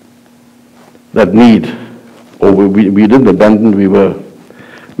that need, or we didn't abandon. We were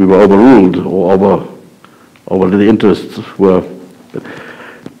overruled, or the interests were.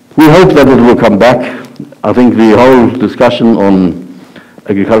 We hope that it will come back. I think the whole discussion on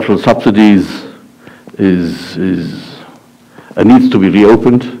agricultural subsidies needs to be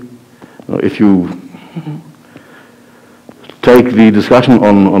reopened. If you take the discussion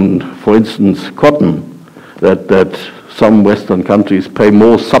on, for instance, cotton, that some Western countries pay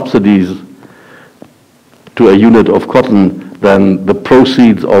more subsidies to a unit of cotton than the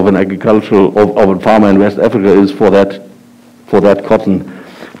proceeds of an agricultural of a farmer in West Africa is for that cotton.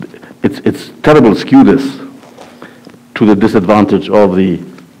 It's terrible skewness to the disadvantage of the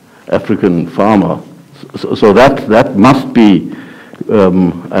African farmer. So that must be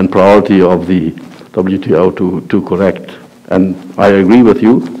a priority of the WTO to correct. And I agree with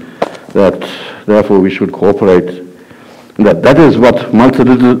you that therefore we should cooperate. That is what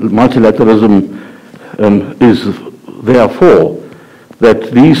multilateralism is there for,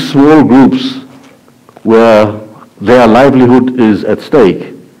 that these small groups where their livelihood is at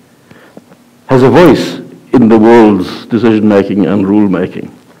stake has a voice in the world's decision-making and rule-making.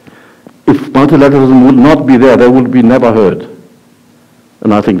 If multilateralism would not be there, they would be never heard.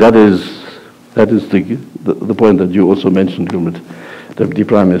 And I think that is the point that you also mentioned, Deputy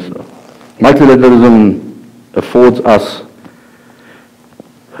Prime Minister. Multilateralism affords us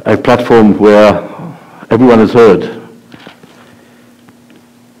a platform where everyone is heard.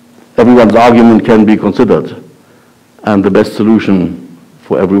 Everyone's argument can be considered, and the best solution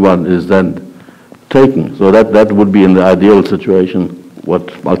for everyone is then taken. So that would be in the ideal situation what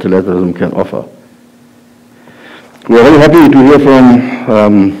multilateralism can offer. We are very happy to hear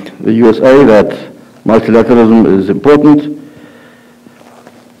from the USA that multilateralism is important.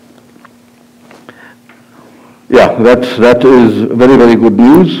 Yeah, that is very, very good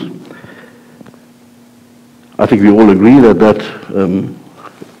news. I think we all agree that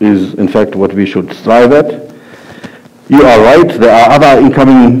is in fact what we should strive at. You are right, there are other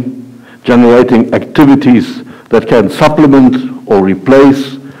incoming generating activities that can supplement or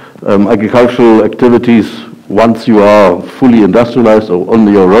replace agricultural activities once you are fully industrialized or on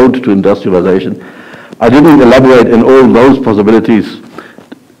your road to industrialization. I didn't elaborate in all those possibilities.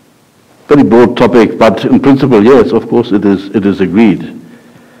 Very broad topic, but in principle, yes, of course, it is agreed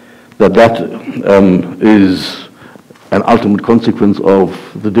that is an ultimate consequence of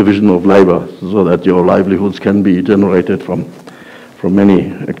the division of labor, so that your livelihoods can be generated from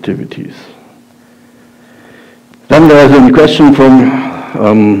many activities. Then there is a question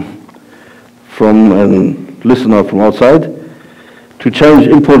from a listener from outside to change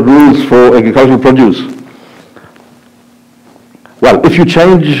import rules for agricultural produce. Well, if you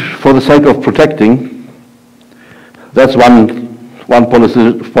change for the sake of protecting, that's one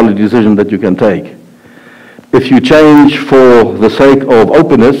policy decision that you can take. If you change for the sake of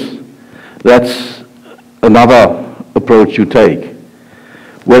openness, that's another approach you take.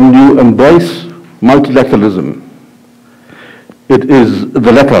 When you embrace multilateralism, it is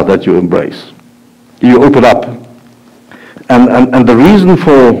the latter that you embrace. You open up. And the reason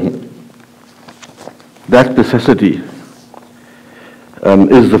for that necessity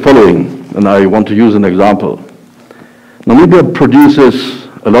is the following, and I want to use an example. Namibia produces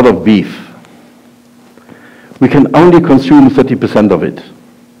a lot of beef. We can only consume 30% of it.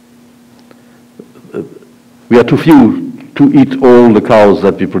 We are too few to eat all the cows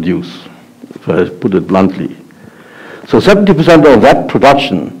that we produce, if I put it bluntly. So 70% of that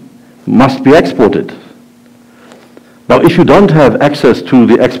production must be exported. Now, if you don't have access to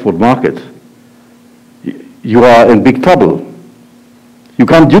the export market, you are in big trouble. You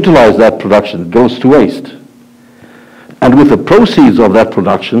can't utilize that production, it goes to waste. And with the proceeds of that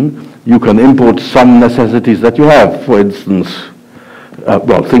production, you can import some necessities that you have. For instance,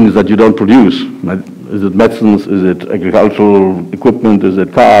 things that you don't produce. Is it medicines? Is it agricultural equipment? Is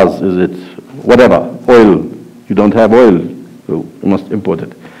it cars? Is it whatever? Oil. You don't have oil, so you must import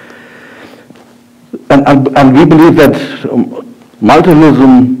it. And we believe that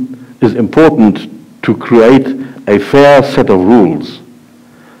multilateralism is important to create a fair set of rules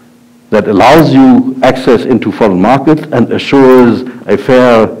that allows you access into foreign markets and assures a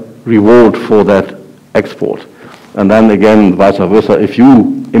fair reward for that export. And then again, vice versa, if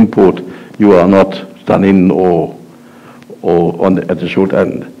you import, you are not done in or at the short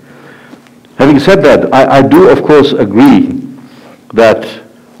end. Having said that, I do of course agree that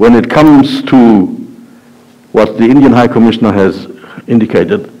when it comes to what the Indian High Commissioner has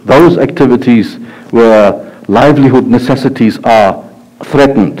indicated, those activities where livelihood necessities are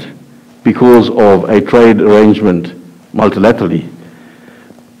threatened because of a trade arrangement multilaterally,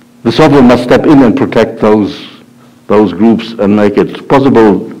 the sovereign must step in and protect those groups and make it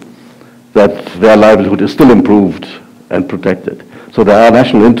possible that their livelihood is still improved and protected. So there are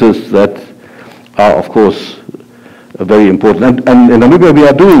national interests that are, of course, very important. And in Namibia we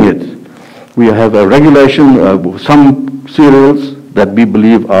are doing it. We have a regulation, some cereals that we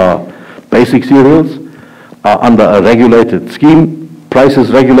believe are basic cereals are under a regulated scheme,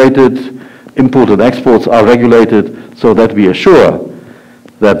 prices regulated, import and exports are regulated, so that we assure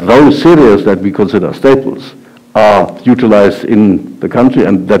that those cereals that we consider staples are utilized in the country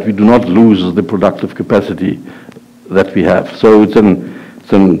and that we do not lose the productive capacity that we have. So it's a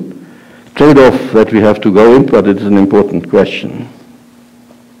trade-off that we have to go in, but it's an important question.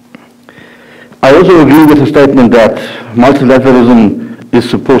 I also agree with the statement that multilateralism is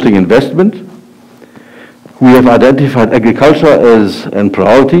supporting investment. We have identified agriculture as a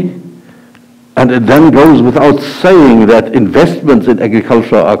priority, and it then goes without saying that investments in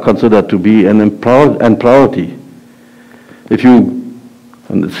agriculture are considered to be an priority.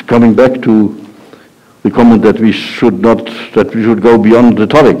 And it's coming back to the comment that we should go beyond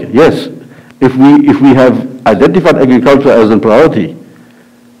rhetoric. Yes, if we have identified agriculture as a priority,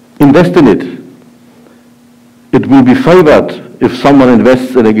 invest in it. It will be favored if someone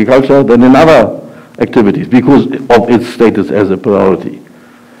invests in agriculture than in other activities because of its status as a priority.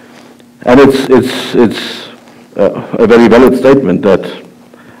 And it's a very valid statement that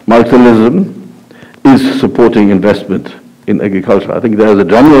multilateralism is supporting investment in agriculture. I think there is a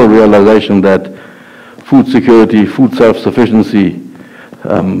general realization that food security, food self-sufficiency,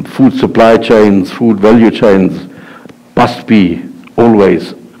 food supply chains, food value chains must be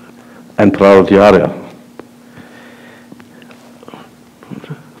always a priority area.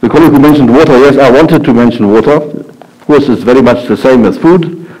 The colleague who mentioned water, yes, I wanted to mention water. Of course, it's very much the same as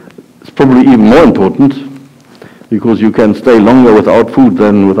food. It's probably even more important because you can stay longer without food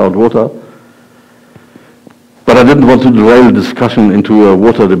than without water. But I didn't want to derail the discussion into a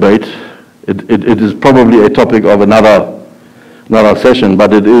water debate. It is probably a topic of another session,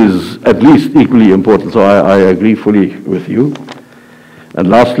 but it is at least equally important, so I agree fully with you. And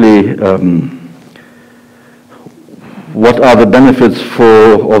lastly, what are the benefits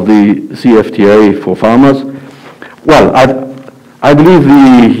of the CFTA for farmers? Well, I believe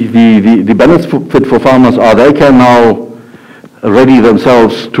the benefit for farmers are they can now ready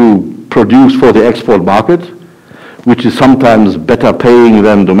themselves to produce for the export market, which is sometimes better paying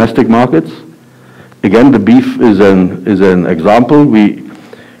than domestic markets. Again, the beef is an example. We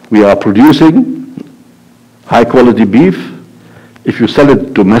are producing high quality beef. If you sell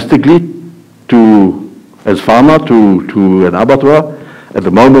it domestically as farmer to an abattoir, at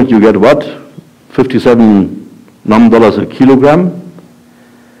the moment you get what? 57 $dollars a kilogram.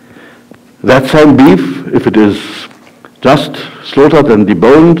 That same beef, if it is just slaughtered and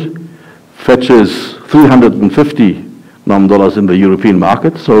deboned, fetches 350 $dollars in the European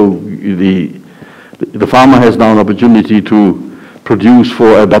market. So the farmer has now an opportunity to produce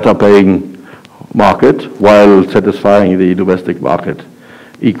for a better paying market while satisfying the domestic market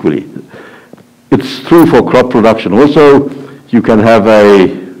equally. It's true for crop production also. You can have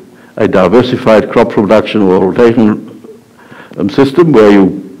a diversified crop production or rotation system where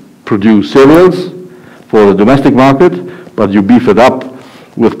you produce cereals for the domestic market, but you beef it up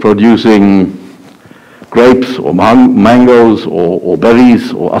with producing grapes or mangoes or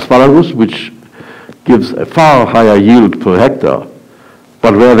berries or asparagus, which gives a far higher yield per hectare,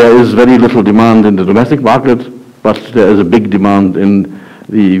 but where there is very little demand in the domestic market, but there is a big demand in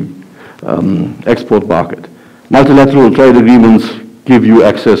the export market. Multilateral trade agreements give you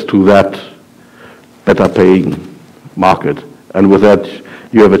access to that better paying market, and with that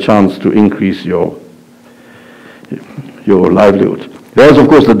you have a chance to increase your livelihood. There is of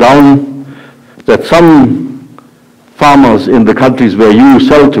course the down that some farmers in the countries where you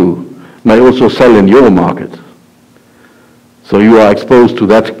sell to may also sell in your market. So you are exposed to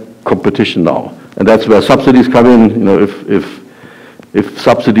that competition now, and that's where subsidies come in. You know, if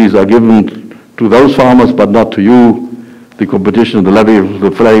subsidies are given to those farmers but not to you, the competition,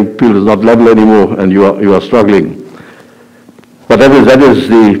 the playing field is not level anymore, and you are struggling. But that is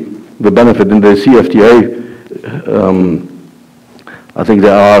the benefit in the CFTA. I think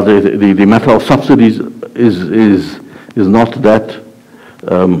there are the matter of subsidies is not that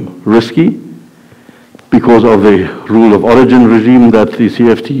risky because of the rule of origin regime that the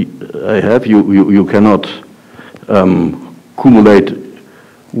CFTA have. You cannot accumulate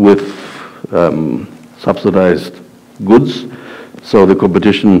with subsidized goods, so the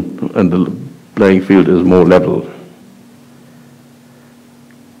competition and the playing field is more level.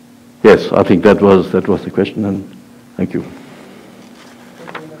 Yes, I think that was the question, and thank you.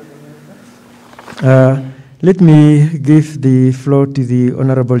 Let me give the floor to the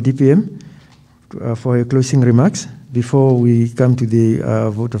Honorable DPM for her closing remarks before we come to the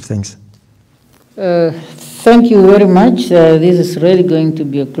vote of thanks. Thank you very much. This is really going to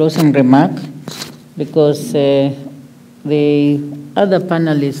be a closing remark because the other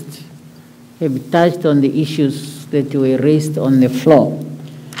panelists have touched on the issues that were raised on the floor.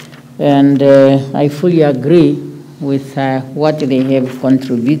 And I fully agree with what they have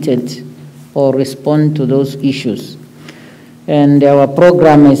contributed or respond to those issues. And our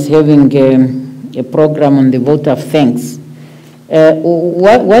program is having a program on the vote of thanks.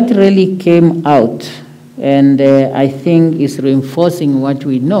 What really came out, and I think is reinforcing what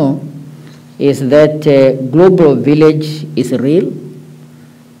we know, is that global village is real,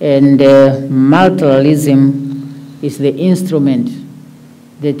 and multilateralism is the instrument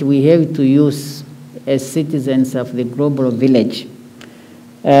that we have to use as citizens of the global village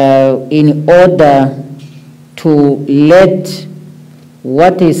in order to let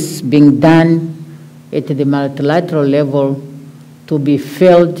what is being done at the multilateral level to be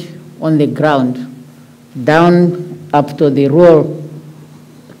felt on the ground, down up to the rural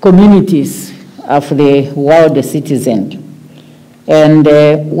communities of the world citizen. And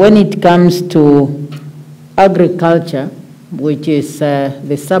when it comes to agriculture, which is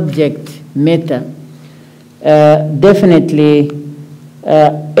the subject matter, definitely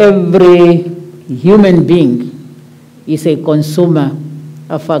every human being is a consumer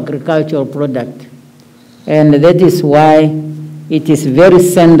of agricultural product. And that is why it is very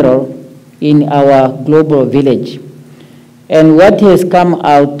central in our global village. And what has come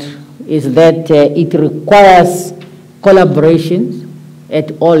out is that it requires collaboration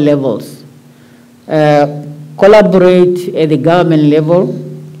at all levels. Collaborate at the government level,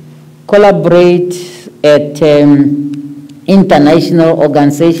 collaborate at international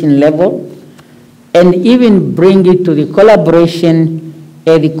organization level, and even bring it to the collaboration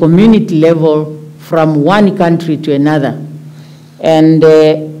at the community level from one country to another. And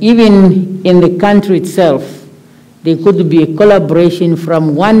even in the country itself, there could be a collaboration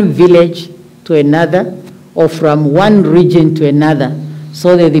from one village to another or from one region to another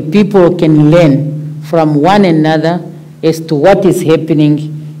so that the people can learn from one another as to what is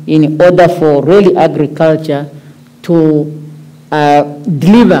happening in order for really agriculture to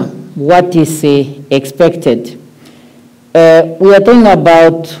deliver what is expected. We are talking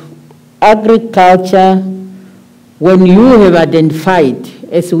about agriculture when you have identified,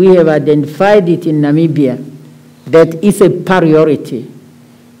 as we have identified it in Namibia, that is a priority.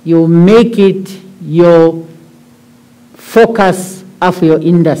 You make it your focus of your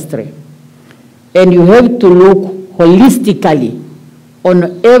industry. And you have to look holistically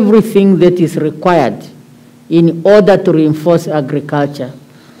on everything that is required in order to reinforce agriculture.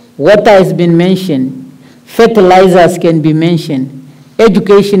 Water has been mentioned, fertilizers can be mentioned,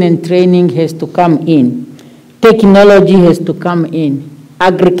 education and training has to come in, technology has to come in,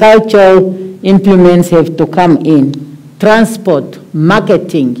 agricultural implements have to come in, transport,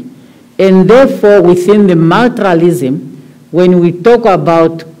 marketing, and therefore within the multilateralism, when we talk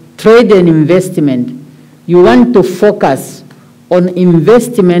about trade and investment, you want to focus on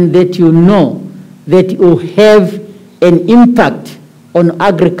investment that you know that will have an impact on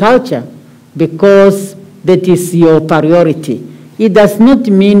agriculture because that is your priority. It does not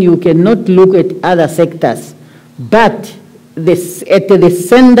mean you cannot look at other sectors, but this, at the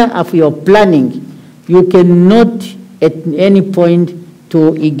center of your planning, you cannot at any point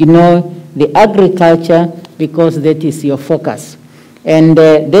to ignore the agriculture because that is your focus. And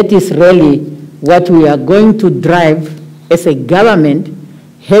that is really what we are going to drive as a government,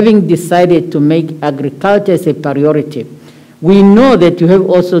 having decided to make agriculture as a priority. We know that you have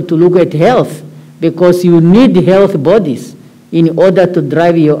also to look at health because you need health bodies in order to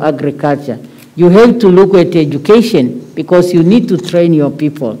drive your agriculture. You have to look at education because you need to train your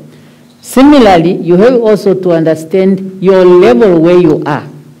people. Similarly, you have also to understand your level where you are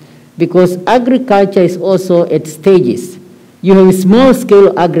because agriculture is also at stages. You have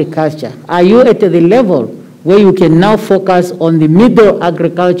small-scale agriculture. Are you at the level where you can now focus on the middle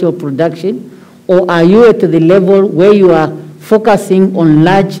agricultural production, or are you at the level where you are focusing on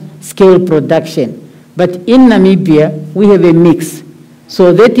large-scale production? But in Namibia, we have a mix.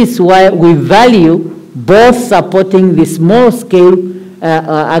 So that is why we value both supporting the small-scale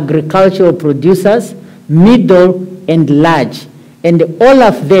agricultural producers, middle and large. And all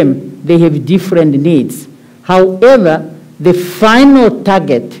of them, they have different needs. However, the final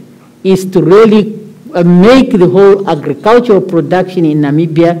target is to really make the whole agricultural production in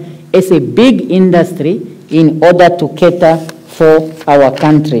Namibia as a big industry in order to cater for our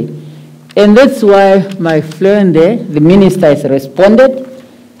country. And that's why my friend there, the minister, has responded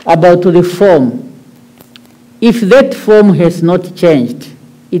about the form. If that form has not changed,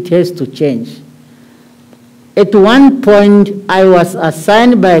 it has to change. At one point, I was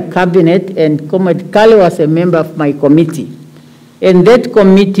assigned by a cabinet, and Comrade Kale was a member of my committee. And that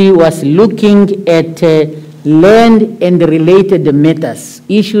committee was looking at land and related matters.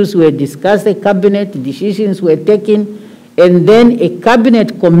 Issues were discussed at cabinet, decisions were taken, and then a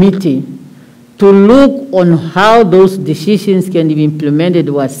cabinet committee to look on how those decisions can be implemented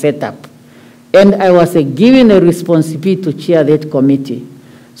was set up. And I was given a responsibility to chair that committee.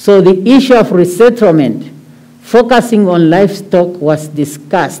 So the issue of resettlement, focusing on livestock, was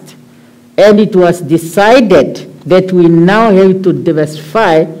discussed, and it was decided that we now have to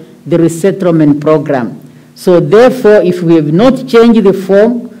diversify the resettlement program. So therefore, if we have not changed the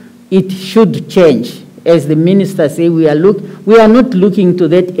form, it should change. As the minister said, we are not looking to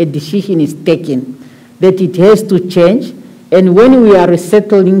that a decision is taken, that it has to change. And when we are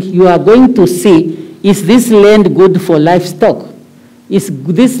resettling, you are going to see, is this land good for livestock? Is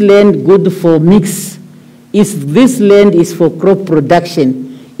this land good for mix? Is this land is for crop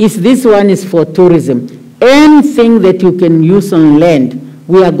production? Is this one is for tourism? Anything that you can use on land,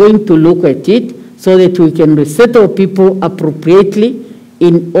 we are going to look at it so that we can resettle people appropriately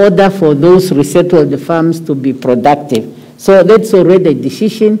in order for those resettled farms to be productive. So that's already a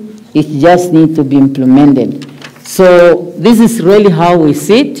decision. It just needs to be implemented. So this is really how we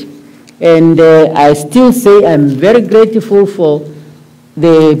see it. And I still say I'm very grateful for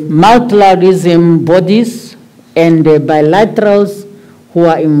the multilateralism bodies and the bilaterals who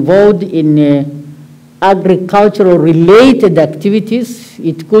are involved in agricultural related activities.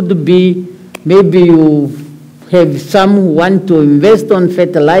 It could be maybe you have some who want to invest on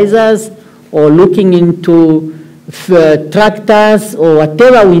fertilizers or looking into tractors or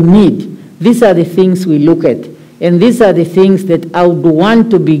whatever we need. These are the things we look at. And these are the things that I would want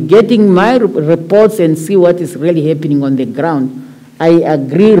to be getting my reports and see what is really happening on the ground. I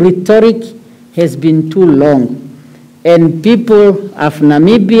agree rhetoric has been too long. And people of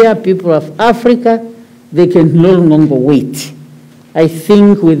Namibia, people of Africa, they can no longer wait. I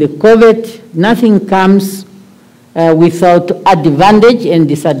think with the COVID, nothing comes without advantage and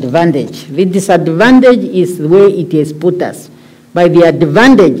disadvantage. The disadvantage is where it has put us. But the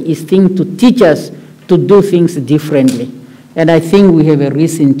advantage is to teach us to do things differently. And I think we have a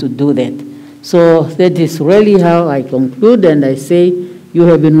reason to do that. So that is really how I conclude, and I say you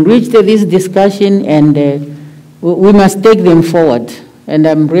have enriched this discussion, and we must take them forward. And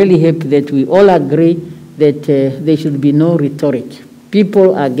I'm really happy that we all agree that there should be no rhetoric.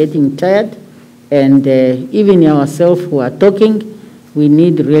 People are getting tired, and even ourselves who are talking, we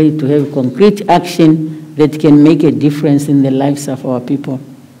need really to have concrete action that can make a difference in the lives of our people.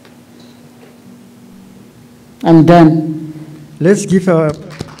 I'm done. Let's give our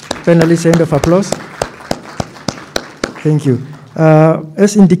panelists a round of applause. Thank you.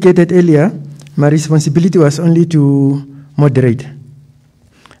 As indicated earlier, my responsibility was only to moderate.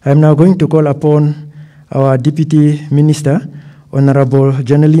 I'm now going to call upon our Deputy Minister, Honorable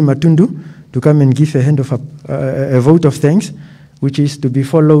Janali Matundu, to come and give a vote of thanks, which is to be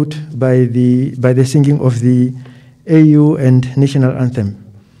followed by the singing of the AU and national anthem.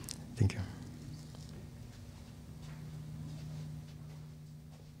 Thank you.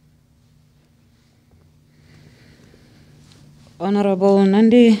 Honorable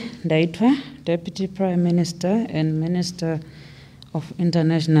Nandi Ndaitwah, Deputy Prime Minister and Minister of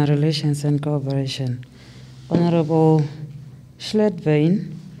International Relations and Cooperation. Honorable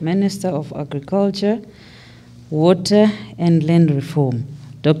Schledwein, Minister of Agriculture, Water and Land Reform.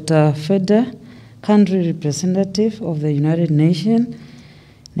 Dr. Feder, Country Representative of the United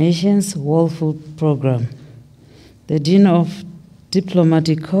Nations World Food Programme. The Dean of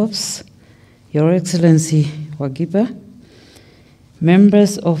Diplomatic Corps, Your Excellency Wagiba,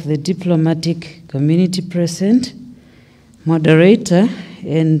 members of the diplomatic community present, moderator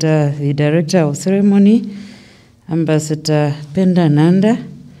and the Director of Ceremony, Ambassador Penda Nanda,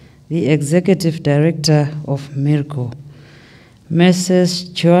 the Executive Director of MIRCO, Messrs.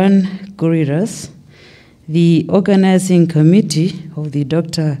 Joan Gurirab, the Organizing Committee of the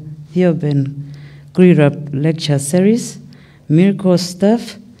Dr. Theo Gurirab Lecture Series, MIRCO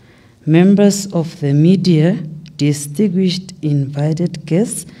staff, members of the media, distinguished invited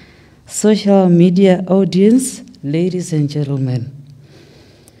guests, social media audience, ladies and gentlemen.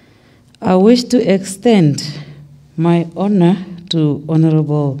 I wish to extend my honor to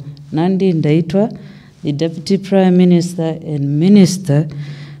Honorable Nandi Ndaitwah, the Deputy Prime Minister and Minister,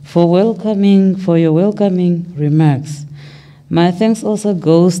 for your welcoming remarks. My thanks also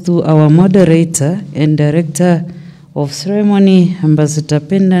goes to our moderator and Director of Ceremony, Ambassador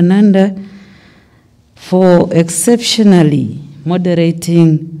Penda Nanda, for exceptionally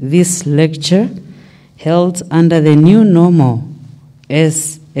moderating this lecture, held under the new normal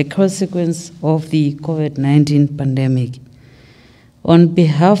as a consequence of the COVID-19 pandemic. On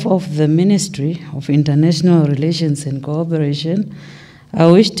behalf of the Ministry of International Relations and Cooperation, I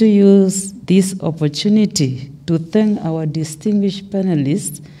wish to use this opportunity to thank our distinguished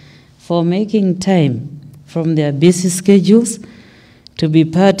panelists for making time from their busy schedules to be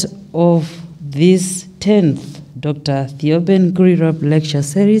part of this 10th Dr. Theo Gurirab lecture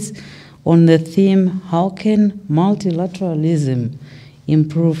series on the theme, How Can Multilateralism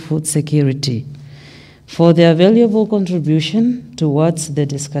Improve Food Security, for their valuable contribution towards the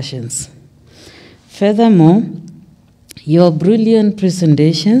discussions. Furthermore, your brilliant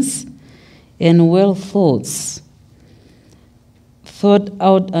presentations and well thought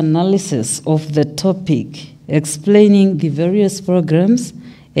out analysis of the topic, explaining the various programs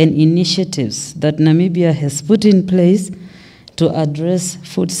and initiatives that Namibia has put in place to address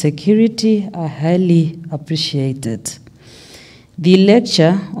food security are highly appreciated. The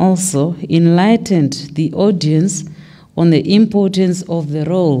lecture also enlightened the audience on the importance of the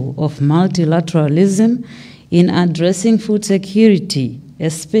role of multilateralism in addressing food security,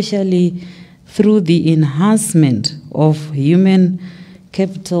 especially through the enhancement of human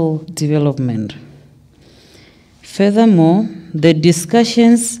capital development. Furthermore, the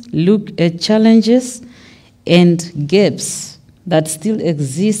discussions look at challenges and gaps that still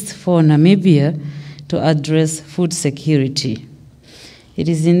exist for Namibia to address food security. It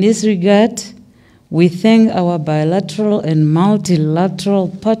is in this regard we thank our bilateral and multilateral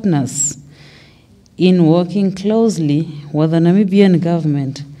partners in working closely with the Namibian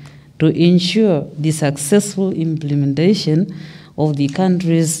government to ensure the successful implementation of the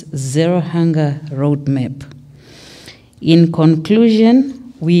country's Zero Hunger Roadmap. In conclusion,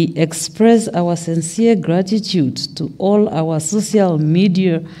 we express our sincere gratitude to all our social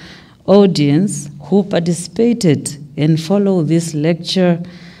media audience who participated and follow this lecture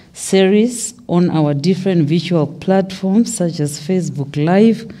series on our different visual platforms such as Facebook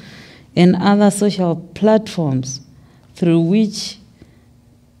Live and other social platforms through which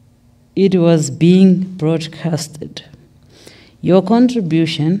it was being broadcasted. Your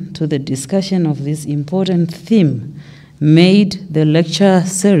contribution to the discussion of this important theme made the lecture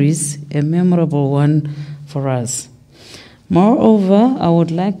series a memorable one for us. Moreover, I would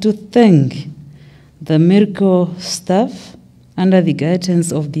like to thank the MIRCO staff under the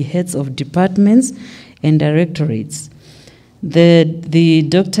guidance of the heads of departments and directorates, the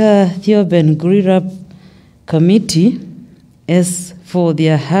Dr. Theo Gurirab committee, as for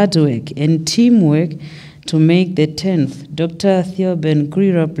their hard work and teamwork to make the 10th Dr. Theo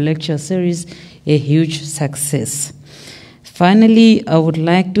Gurirab lecture series a huge success. Finally, I would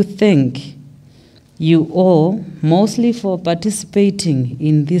like to thank you all mostly for participating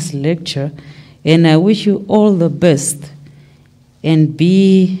in this lecture, and I wish you all the best and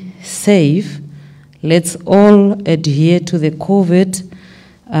be safe. Let's all adhere to the COVID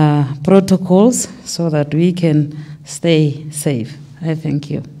protocols so that we can stay safe. I thank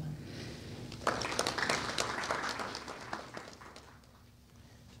you.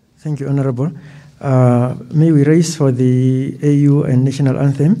 Thank you, Honorable. May we raise for the AU and national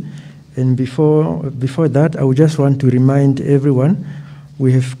anthem. And before that, I would just want to remind everyone,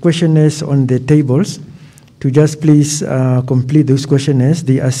 we have questionnaires on the tables to just please complete those questionnaires.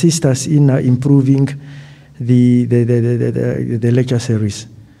 They assist us in improving the lecture series.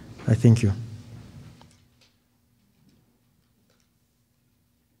 I thank you.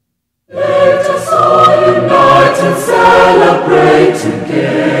 Let us all unite and celebrate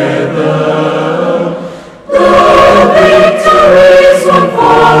together. The victories won for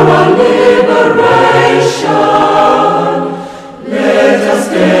our liberation. Let us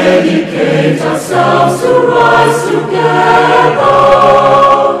dedicate ourselves to rise together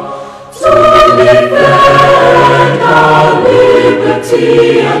to defend our liberty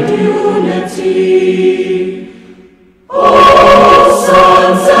and unity. Oh,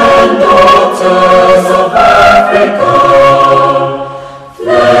 sons and daughters of Africa,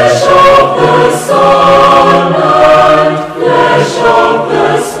 flesh of the sun and flesh of the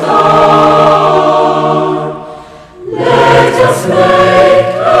star, let us make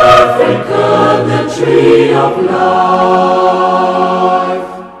Africa the tree of life.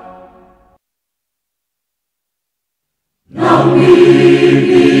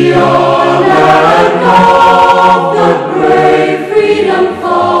 Namibia, land of the brave freedom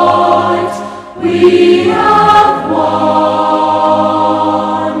fight, we have won.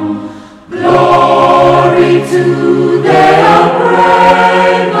 Glory to their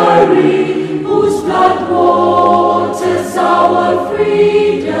bravery, whose blood waters our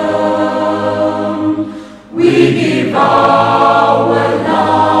freedom. we give our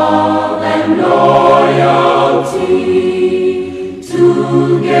love and loyalty,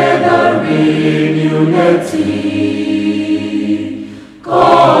 together in unity,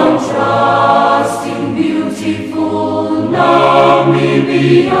 contrasting beautiful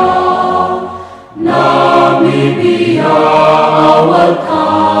Namibia, Namibia, our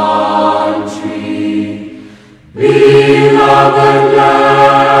country, beloved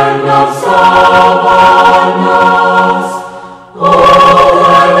land of savannas,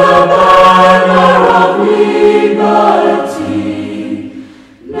 over the banner of liberty,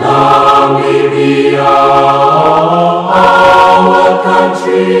 Namibia, our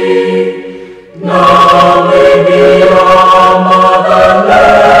country, Namibia,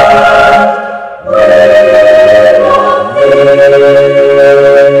 motherland, we love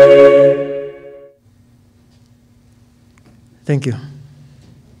thee. Thank you.